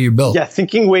how you're built. Yeah,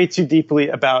 thinking way too deeply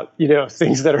about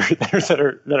things that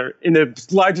are in the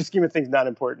larger scheme of things not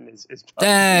important is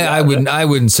I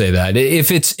wouldn't say that.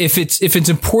 If it's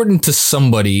important to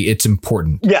somebody, it's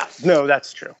important. Yeah, no,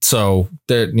 that's true. So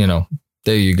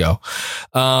there you go.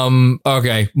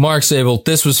 Okay. Mark Sable,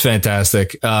 this was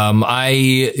fantastic.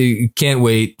 I can't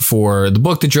wait for the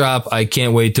book to drop. I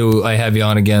can't wait till I have you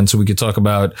on again so we could talk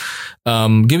about,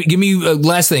 give me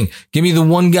last thing. Give me the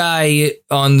one guy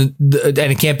on and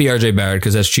it can't be RJ Barrett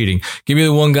because that's cheating. Give me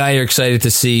the one guy you're excited to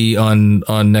see on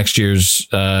next year's,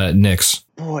 Knicks.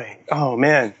 Boy. Oh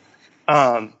man.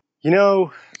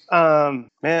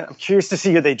 Man, I'm curious to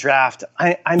see who they draft.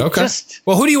 I'm okay.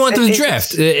 Well, who do you want to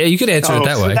draft? You could answer it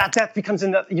that way.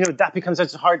 That becomes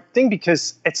such a hard thing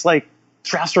because it's like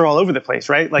drafts are all over the place,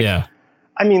 right? Like, yeah.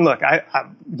 I mean, look, I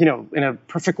in a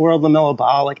perfect world, LaMelo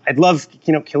Ball, like I'd love,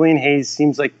 Killian Hayes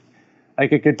seems like a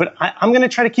good, but I'm going to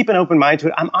try to keep an open mind to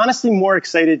it. I'm honestly more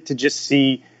excited to just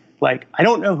see, like, I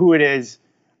don't know who it is.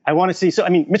 I want to see. So, I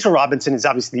mean, Mitchell Robinson is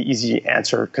obviously the easy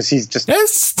answer because he's just.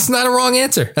 It's not a wrong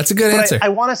answer. That's a good answer. I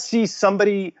want to see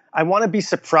somebody. I want to be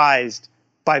surprised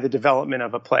by the development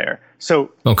of a player.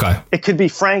 So, it could be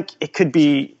Frank. It could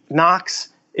be Knox.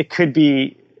 It could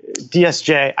be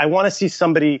DSJ. I want to see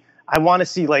somebody. I want to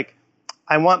see, like,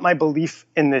 I want my belief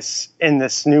in this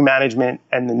new management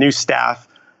and the new staff,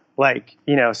 like,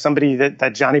 somebody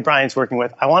that Johnny Bryant's working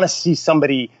with. I want to see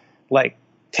somebody, like,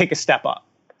 take a step up.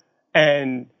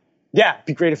 And yeah, it'd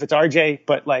be great if it's RJ,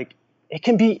 but like it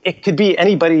could be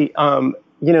anybody.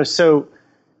 So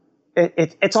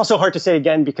it's also hard to say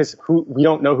again because we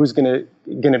don't know who's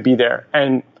gonna be there.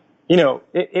 And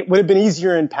it would have been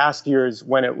easier in past years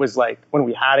when it was like when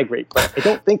we had a great player. I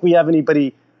don't think we have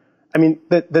anybody. I mean,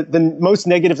 the most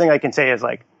negative thing I can say is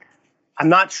like I'm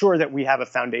not sure that we have a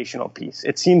foundational piece.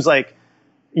 It seems like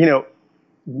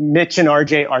Mitch and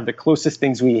RJ are the closest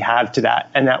things we have to that,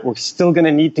 and that we're still going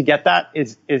to need to get that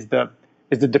is the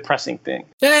depressing thing.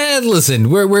 And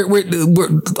listen, we're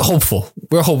hopeful.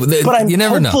 We're hopeful, but I'm you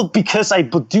never hopeful know because I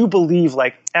do believe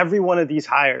like every one of these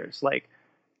hires, like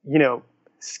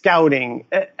scouting,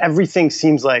 everything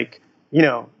seems like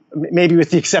maybe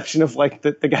with the exception of like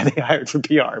the guy they hired for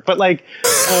PR, but like,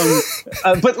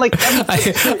 but like,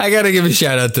 I got to give a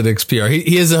shout out to Nick's PR.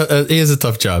 He has a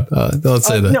tough job. Don't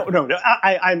say that. No.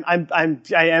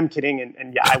 I am kidding.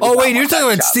 And yeah. Wait, you're talking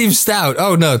about Steve Stout.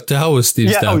 Oh no, to hell with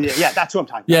Steve Stout. Oh yeah. That's who I'm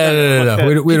talking about. Yeah,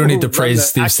 no. We don't need to praise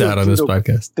Steve Stout on this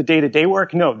podcast. The day-to-day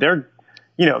work. No, they're,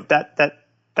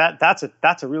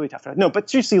 that's a really tough. No, but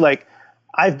seriously, like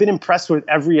I've been impressed with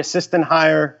every assistant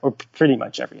hire or pretty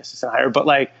much every assistant hire, but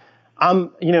like,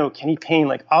 Kenny Payne,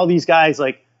 like all these guys,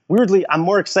 like weirdly, I'm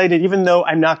more excited, even though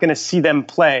I'm not going to see them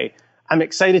play. I'm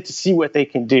excited to see what they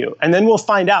can do. And then we'll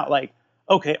find out like,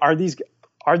 okay, are these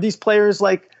players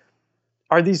like,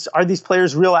 are these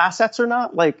players real assets or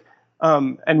not? Like,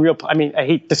 I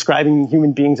hate describing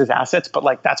human beings as assets, but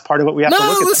like, that's part of what we have to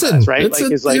look at them as, right?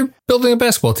 You're building a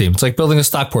basketball team. It's like building a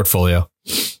stock portfolio.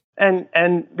 And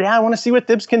yeah, I want to see what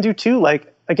Thibs can do too.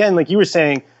 Like, again, like you were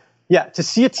saying, yeah, to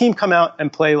see a team come out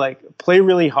and play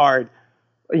really hard,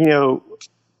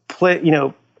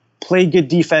 play good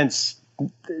defense,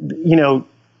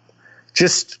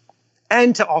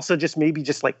 and to also just maybe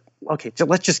just like, okay, so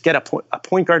let's just get a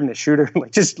point guard and a shooter.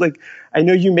 I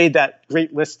know you made that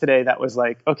great list today that was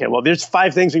like, okay, well, there's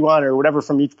 5 things we want or whatever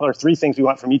from each player, 3 things we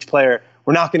want from each player.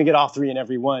 We're not going to get all 3 in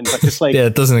every one, but just like, yeah,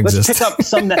 it doesn't exist. Let's pick up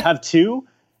some that have 2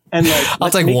 and like, I'll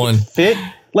take one fit.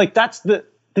 Like that's the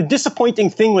disappointing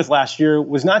thing with last year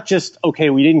was not just, okay,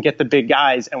 we didn't get the big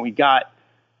guys and we got,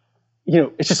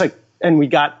 it's just like, and we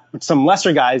got some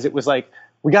lesser guys. It was like,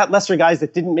 we got lesser guys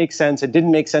that didn't make sense. It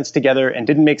didn't make sense together and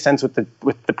didn't make sense with the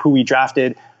who we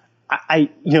drafted. I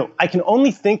can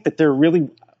only think that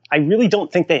I really don't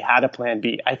think they had a plan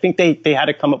B. I think they had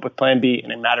to come up with plan B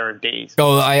in a matter of days.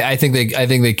 Oh, I think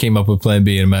they came up with plan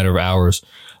B in a matter of hours.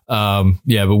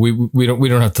 Yeah, but we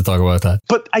don't have to talk about that.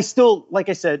 But I still, like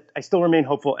I said, I still remain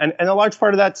hopeful, and a large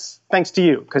part of that's thanks to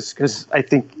you, because I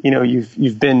think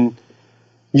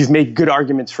you've made good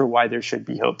arguments for why there should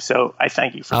be hope. So I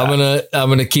thank you for that. I'm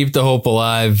gonna keep the hope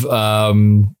alive.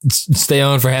 Stay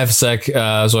on for half a sec, so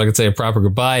I can say a proper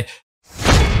goodbye.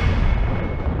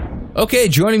 Okay,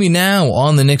 joining me now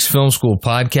on the Knicks Film School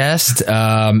podcast.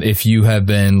 If you have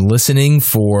been listening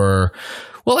for.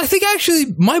 Well, I think actually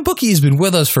MyBookie has been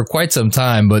with us for quite some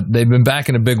time, but they've been back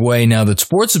in a big way now that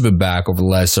sports have been back over the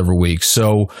last several weeks.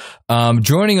 So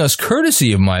joining us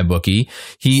courtesy of MyBookie,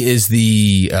 he is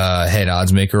the head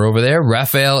odds maker over there,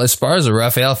 Raphael Esparza.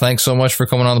 Raphael, thanks so much for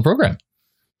coming on the program.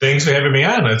 Thanks for having me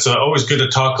on. It's always good to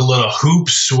talk a little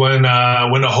hoops when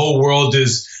the whole world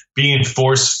is being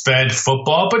force-fed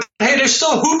football. But hey, there's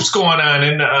still hoops going on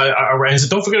in around. So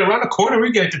don't forget, around the corner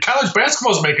we get the college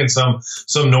basketball's making some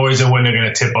noise and when they're going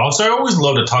to tip off. So I always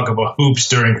love to talk about hoops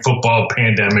during football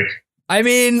pandemic. I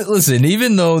mean, listen,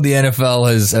 even though the NFL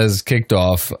has kicked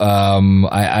off,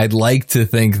 I'd like to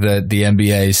think that the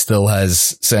NBA still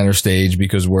has center stage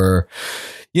because we're.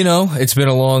 It's been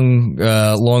a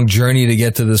long journey to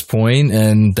get to this point,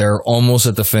 and they're almost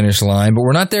at the finish line, but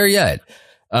we're not there yet.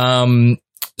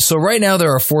 So right now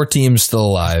there are 4 teams still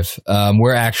alive.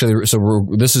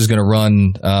 This is going to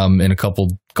run in a couple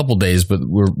days, but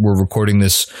we're recording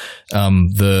this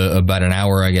about an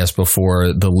hour, I guess,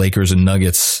 before the Lakers and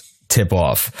Nuggets tip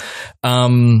off.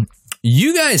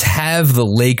 You guys have the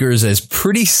Lakers as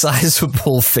pretty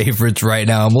sizable favorites right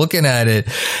now. I'm looking at it.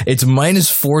 It's minus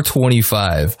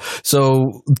 425.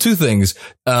 So two things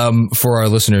for our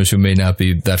listeners who may not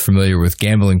be that familiar with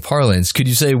gambling parlance. Could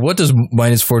you say, what does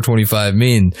minus 425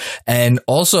 mean? And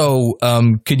also,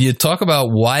 could you talk about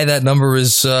why that number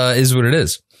is what it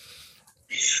is?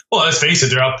 Well, let's face it,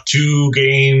 they're up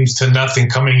 2-0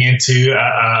 coming into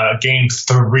game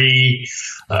 3.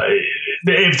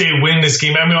 If they win this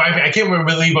game, I mean, I can't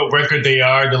believe what record they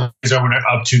are. The Lakers are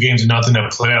up 2-0 in a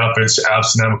playoff. It's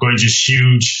astronomical, just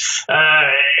huge.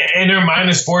 And they're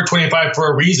minus 425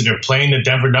 for a reason. They're playing the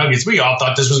Denver Nuggets. We all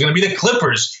thought this was going to be the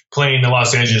Clippers playing the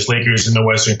Los Angeles Lakers in the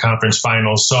Western Conference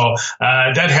Finals. So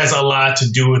that has a lot to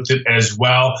do with it as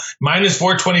well. Minus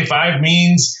 425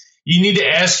 means you need to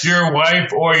ask your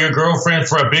wife or your girlfriend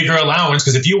for a bigger allowance,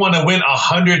 because if you want to win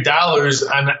 $100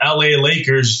 on the LA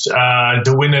Lakers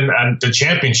to win the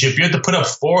championship, you have to put up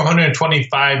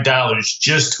 $425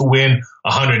 just to win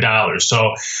 $100.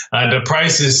 So the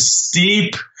price is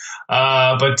steep.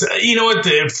 But you know what?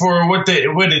 For what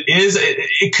it is,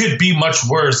 it could be much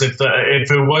worse if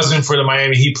it wasn't for the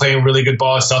Miami Heat playing really good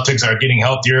ball. Celtics are getting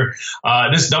healthier.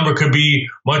 This number could be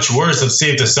much worse. Let's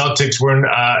say if the Celtics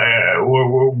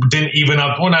didn't even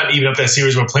up, well, not even up that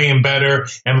series, were playing better,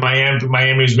 and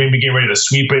Miami was maybe getting ready to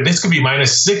sweep it. This could be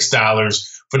minus $6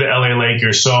 for the LA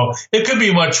Lakers. So it could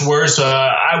be much worse.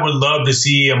 I would love to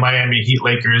see a Miami Heat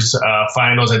Lakers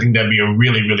finals. I think that'd be a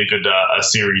really, really good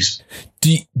series.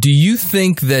 Do you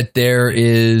think that there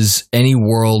is any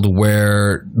world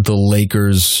where the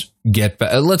Lakers get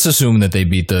back? Let's assume that they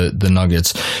beat the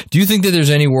Nuggets. Do you think that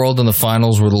there's any world in the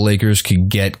finals where the Lakers could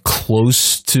get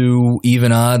close to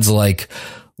even odds? Like,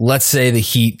 let's say the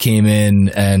Heat came in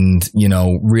and,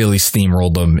 really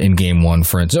steamrolled them in game 1,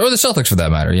 for instance, or the Celtics for that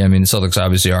matter. Yeah, I mean, the Celtics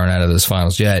obviously aren't out of this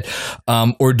finals yet.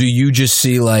 Or do you just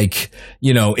see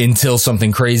until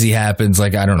something crazy happens,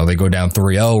 like, I don't know, they go down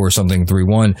 3-0 or something,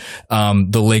 3-1,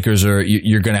 the Lakers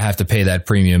you're going to have to pay that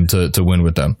premium to win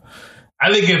with them?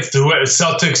 I think if the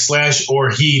Celtics or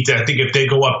Heat, I think if they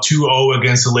go up 2-0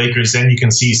 against the Lakers, then you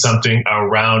can see something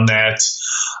around that.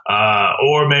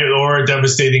 Or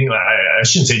devastating, I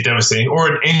shouldn't say devastating, or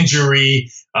an injury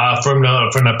from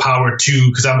the power 2,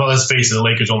 because let's face it, the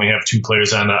Lakers only have 2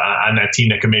 players on that team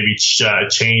that can maybe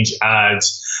change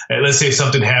odds. Let's say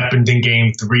something happened in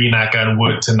game 3, knock on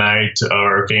wood, tonight,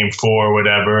 or game 4, or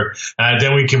whatever.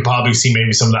 Then we can probably see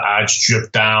maybe some of the odds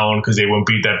drift down because they won't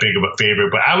be that big of a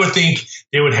favorite. But I would think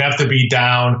they would have to be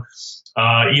down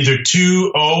either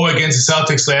 2-0 against the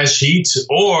Celtics / Heat,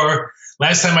 or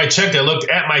last time I checked, I looked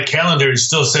at my calendar, it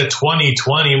still said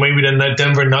 2020. Maybe the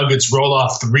Denver Nuggets roll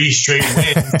off 3 straight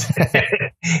wins.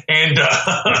 And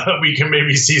we can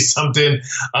maybe see something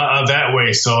that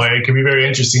way. So it can be very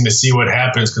interesting to see what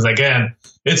happens, because, again,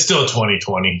 it's still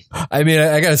 2020. I mean,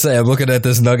 I got to say, I'm looking at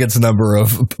this Nuggets number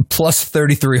of plus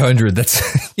 3,300. That's,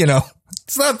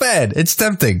 it's not bad. It's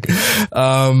tempting.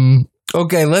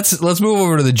 Okay, let's move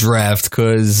over to the draft,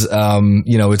 because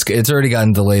it's already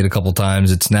gotten delayed a couple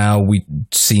times. It's now, we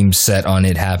seem set on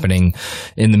it happening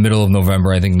in the middle of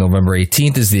November. I think November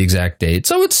 18th is the exact date.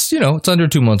 So it's it's under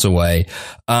 2 months away.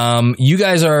 You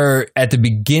guys are at the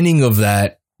beginning of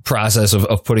that process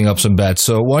of putting up some bets.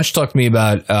 So why don't you talk to me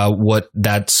about what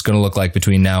that's going to look like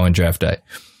between now and draft day?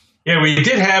 Yeah, we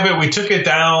did have it. We took it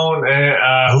down.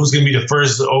 Who's going to be the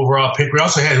first overall pick? We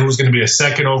also had who's going to be the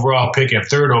second overall pick and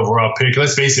third overall pick.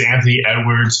 Let's face it, Anthony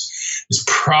Edwards is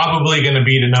probably going to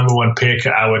be the number 1 pick,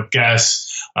 I would guess,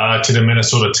 to the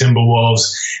Minnesota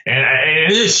Timberwolves. And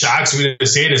it just shocks me to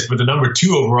say this, but the number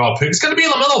 2 overall pick is going to be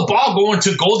LaMelo Ball going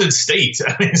to Golden State.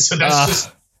 I mean, so that's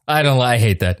just. I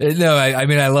hate that. No, I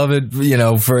mean, I love it,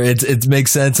 it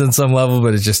makes sense on some level,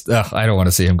 but it's just, I don't want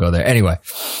to see him go there. Anyway.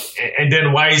 And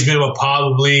then Wiseman will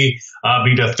probably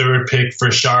be the 3rd pick for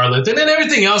Charlotte. And then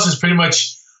everything else is pretty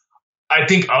much, I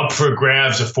think, up for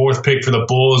grabs. A 4th pick for the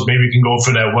Bulls. Maybe we can go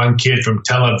for that one kid from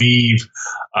Tel Aviv.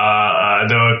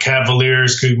 The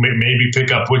Cavaliers could maybe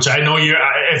pick up, which I know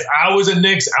if I was a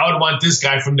Knicks, I would want this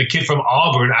guy from the kid from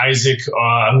Auburn, Isaac.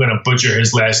 I'm going to butcher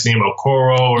his last name,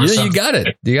 Okoro or something. You got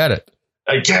it. You got it.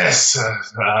 I guess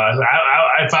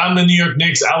if I'm the New York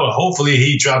Knicks, I would hopefully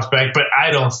he drops back, but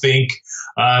I don't think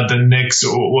the Knicks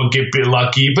will get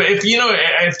lucky. But if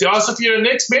you're the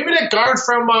Knicks, maybe that guard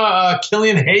from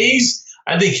Killian Hayes,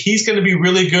 I think he's going to be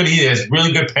really good. He has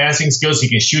really good passing skills. He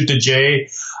can shoot the J.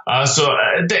 So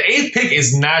the 8th pick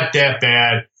is not that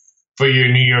bad for your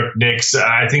New York Knicks.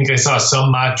 I think I saw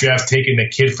some mock draft taking the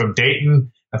kid from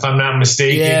Dayton if I'm not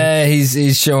mistaken. Yeah,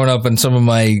 he's showing up, and some of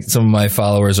my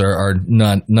followers are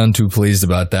none too pleased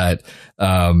about that,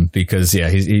 because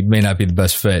he may not be the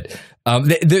best fit.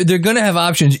 They're going to have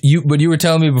options. But you were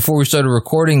telling me before we started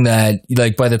recording that,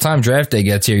 like, by the time draft day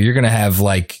gets here, you're going to have,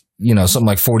 like, something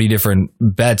like 40 different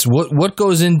bets. What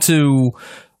goes into,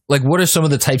 like, what are some of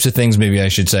the types of things, maybe I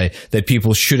should say, that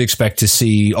people should expect to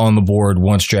see on the board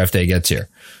once draft day gets here?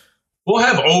 We'll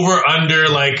have over under,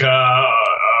 like,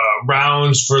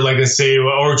 rounds for, like I say,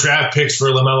 or draft picks for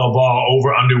LaMelo Ball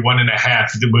over under 1.5.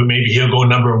 Maybe he'll go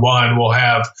number one. We'll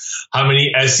have how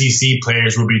many SEC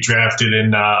players will be drafted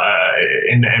in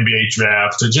the NBA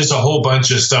draft. So just a whole bunch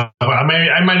of stuff. I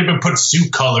might even put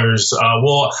suit colors. I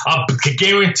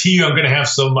guarantee you I'm going to have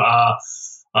some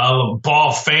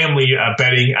Ball family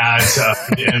betting odds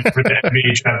for the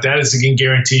NBA draft. That is, again,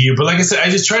 guarantee you. But like I said, I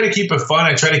just try to keep it fun.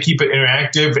 I try to keep it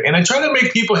interactive, and I try to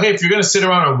make people, hey, if you're going to sit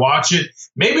around and watch it,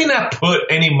 maybe not put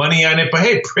any money on it, but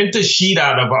hey, print a sheet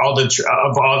out of all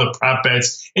the prop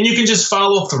bets, and you can just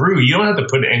follow through. You don't have to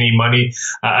put any money.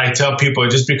 I tell people,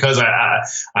 just because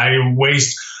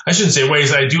I shouldn't say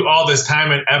waste. I do all this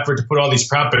time and effort to put all these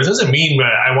prop bets. It doesn't mean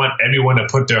that I want everyone to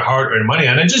put their hard-earned money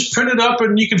on it. Just print it up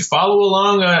and you can follow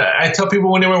along. I tell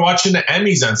people when they were watching the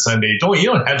Emmys on Sunday, you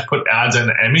don't have to put odds on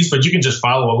the Emmys, but you can just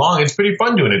follow along. It's pretty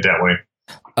fun doing it that way.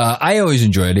 I always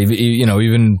enjoy it.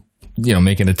 Even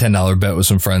making a $10 bet with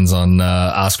some friends on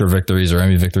Oscar victories or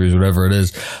Emmy victories, whatever it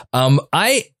is.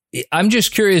 I'm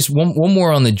just curious. One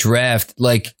more on the draft,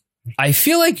 like. I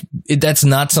feel like that's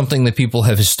not something that people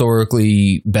have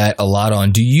historically bet a lot on.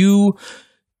 Do you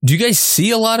guys see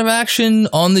a lot of action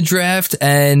on the draft?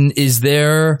 And is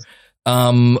there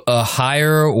a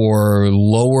higher or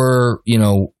lower,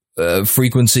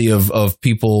 frequency of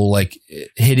people like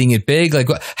hitting it big? Like,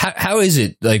 how is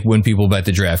it like when people bet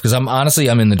the draft? Because I'm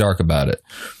in the dark about it.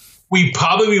 We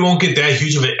probably won't get that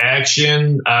huge of an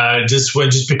action, just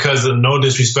because of no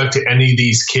disrespect to any of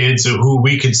these kids who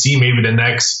we could see maybe the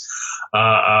next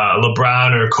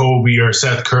LeBron or Kobe or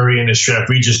Seth Curry in this draft.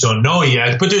 We just don't know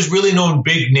yet. But there's really no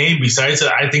big name besides,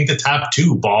 I think, the top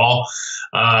two, Ball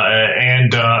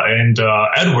and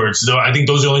Edwards. Though I think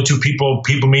those are the only two people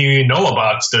maybe know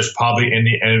about. There's probably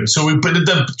but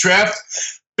the draft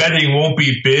betting won't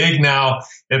be big. Now,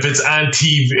 if it's on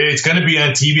TV, it's going to be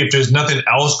on TV if there's nothing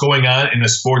else going on in the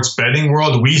sports betting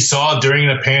world. We saw during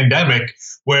the pandemic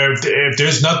where if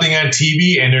there's nothing on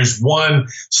TV and there's one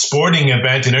sporting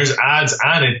event and there's odds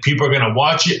on it, people are going to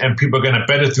watch it and people are going to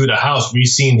bet it through the house. We've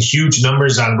seen huge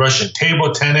numbers on Russian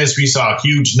table tennis. We saw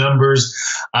huge numbers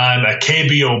on a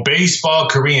KBO baseball,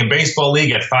 Korean baseball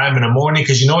league at 5 a.m.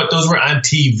 because you know what? Those were on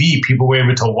TV. People were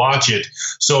able to watch it.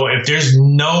 So if there's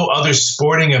no other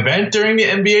sporting event during the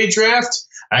NBA draft,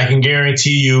 I can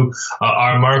guarantee you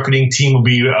our marketing team will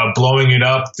be blowing it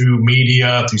up through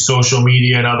media, through social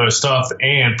media and other stuff.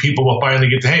 And people will finally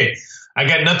get to, hey, I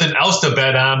got nothing else to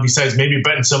bet on besides maybe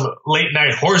betting some late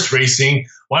night horse racing.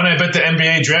 Why don't I bet the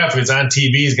NBA draft? If it's on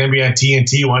TV, it's going to be on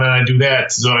TNT. Why don't I do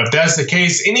that? So if that's the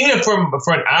case, and even for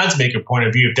an odds maker point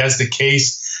of view, if that's the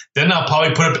case, then I'll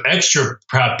probably put up extra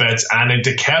prop bets on it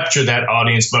to capture that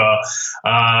audience. But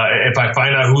if I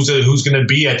find out who's going to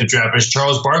be at the draft, is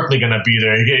Charles Barkley going to be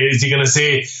there? Is he going to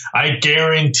say, I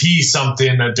guarantee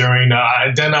something during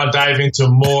then I'll dive into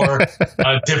more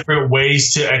different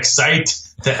ways to excite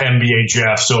the NBA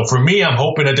draft. So for me, I'm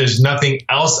hoping that there's nothing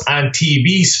else on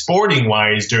TV sporting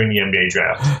wise during the NBA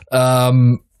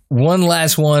draft. One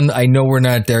last one. I know we're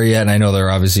not there yet, and I know there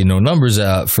are obviously no numbers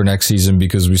out for next season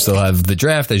because we still have the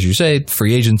draft, as you say,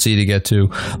 free agency to get to,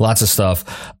 lots of stuff.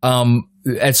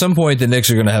 At some point, the Knicks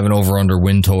are going to have an over-under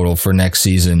win total for next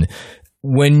season.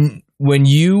 When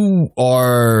you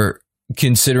are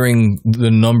considering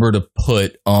the number to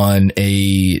put on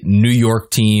a New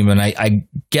York team, and I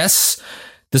guess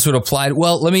this would apply to,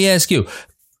 well, let me ask you,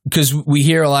 because we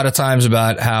hear a lot of times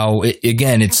about how,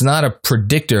 again, it's not a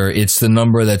predictor. It's the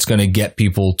number that's going to get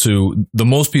people to, the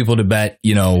most people to bet,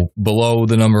 below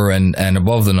the number and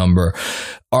above the number.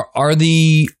 Are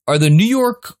the New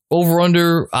York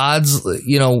over-under odds,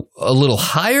 a little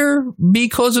higher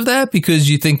because of that? Because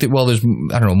you think that, well, there's,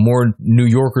 more New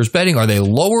Yorkers betting. Are they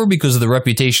lower because of the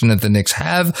reputation that the Knicks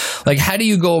have? Like, how do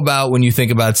you go about when you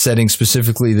think about setting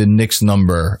specifically the Knicks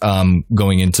number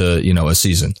going into, a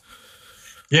season?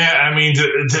 Yeah, I mean,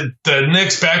 the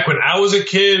Knicks back when I was a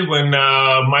kid, when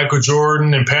Michael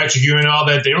Jordan and Patrick Ewing and all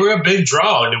that, they were a big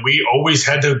draw. And we always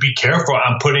had to be careful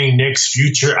on putting Knicks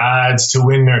future odds to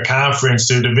win their conference,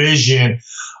 their division,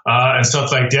 and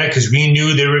stuff like that, because we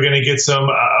knew they were going to get some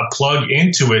plug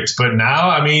into it. But now,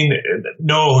 I mean,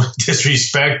 no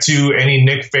disrespect to any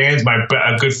Knicks fans.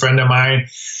 A good friend of mine,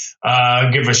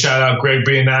 give a shout out, Greg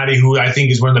Biannotti, who I think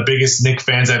is one of the biggest Knicks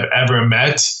fans I've ever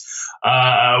met.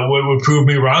 Would prove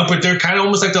me wrong, but they're kind of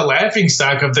almost like the laughing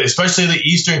stock of especially the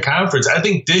Eastern Conference. I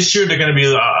think this year they're going to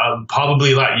be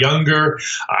probably a lot younger.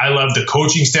 I love the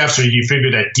coaching staff, so you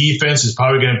figure that defense is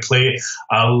probably going to play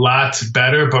a lot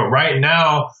better. But right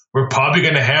now, we're probably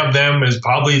going to have them as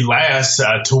probably last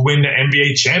to win the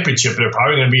NBA championship. They're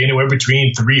probably going to be anywhere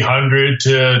between 300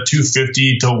 to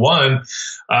 250 to 1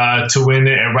 to win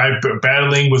it, right?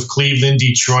 Battling with Cleveland,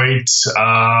 Detroit,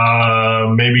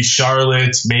 maybe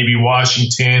Charlotte, maybe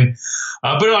Washington.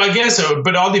 But I guess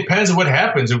it all depends on what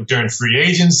happens during free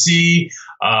agency,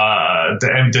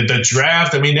 the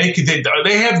draft. I mean,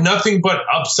 they have nothing but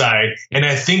upside, and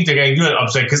I think they're going to do an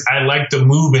upside because I like the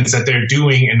movements that they're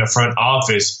doing in the front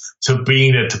office to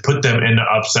put them in the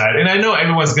upside. And I know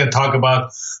everyone's going to talk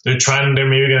about they're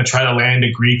maybe going to try to land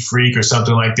a Greek freak or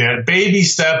something like that. Baby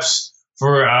steps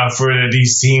for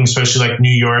these teams, especially like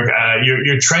New York.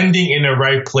 You're trending in the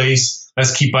right place.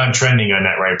 Let's keep on trending on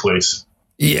that right place.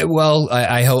 Yeah, well,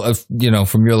 I hope,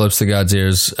 from your lips to God's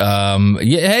ears.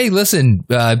 Hey, listen,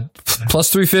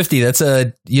 plus 350. That's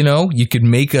you could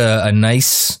make a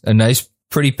nice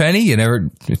pretty penny. You never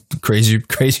crazier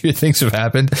things have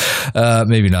happened.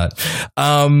 Maybe not.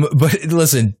 But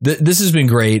listen, this has been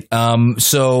great.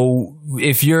 So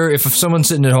if someone's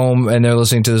sitting at home and they're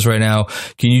listening to this right now,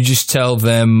 can you just tell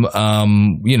them,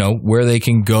 where they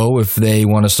can go if they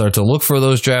want to start to look for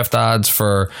those draft odds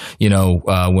for,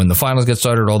 when the finals get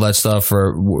started, all that stuff,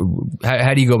 or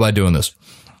how do you go about doing this?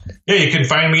 Yeah, you can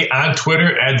find me on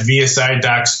Twitter at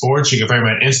VSI.Sports. You can find me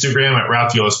on Instagram at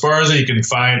Raphael Esparza. You can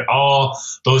find all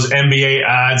those NBA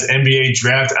odds, NBA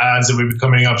draft odds that will be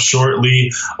coming up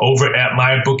shortly over at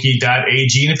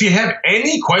MyBookie.ag. And if you have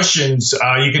any questions,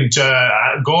 you can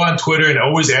go on Twitter and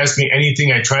always ask me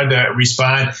anything. I try to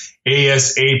respond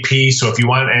ASAP. So if you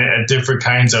want different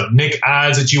kinds of Nick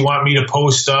odds that you want me to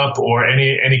post up, or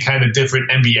any kind of different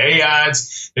NBA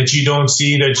odds that you don't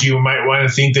see that you might want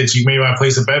to think that you may want to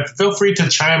place a bet, feel free to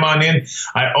chime on in.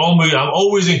 I'm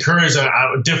always encouraged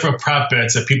on different prop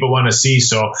bets that people want to see.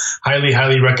 So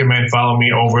highly recommend follow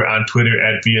me over on Twitter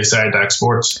at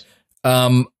VSI.Sports.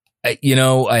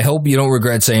 I hope you don't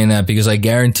regret saying that, because I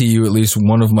guarantee you at least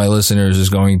one of my listeners is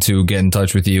going to get in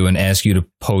touch with you and ask you to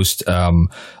post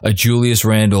a Julius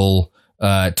Randle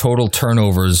total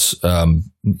turnovers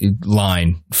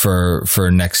line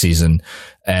for next season.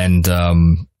 And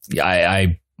I'm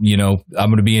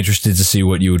going to be interested to see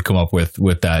what you would come up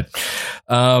with that.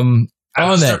 I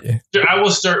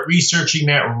will start researching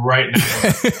that right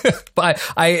now. But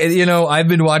I've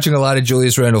been watching a lot of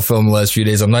Julius Randle film the last few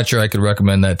days. I'm not sure I could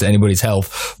recommend that to anybody's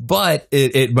health, but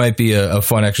it might be a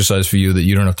fun exercise for you that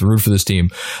you don't have to root for this team.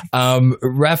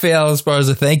 Raphael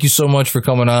Esparza, thank you so much for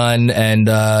coming on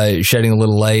and shedding a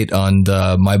little light on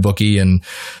MyBookie and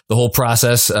the whole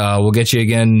process. We'll get you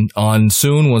again on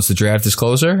soon once the draft is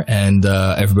closer. And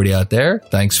everybody out there,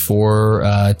 thanks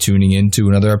for tuning in to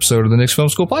another episode of the Knicks Film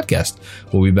School Podcast.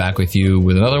 We'll be back with you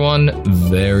with another one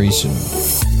very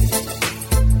soon.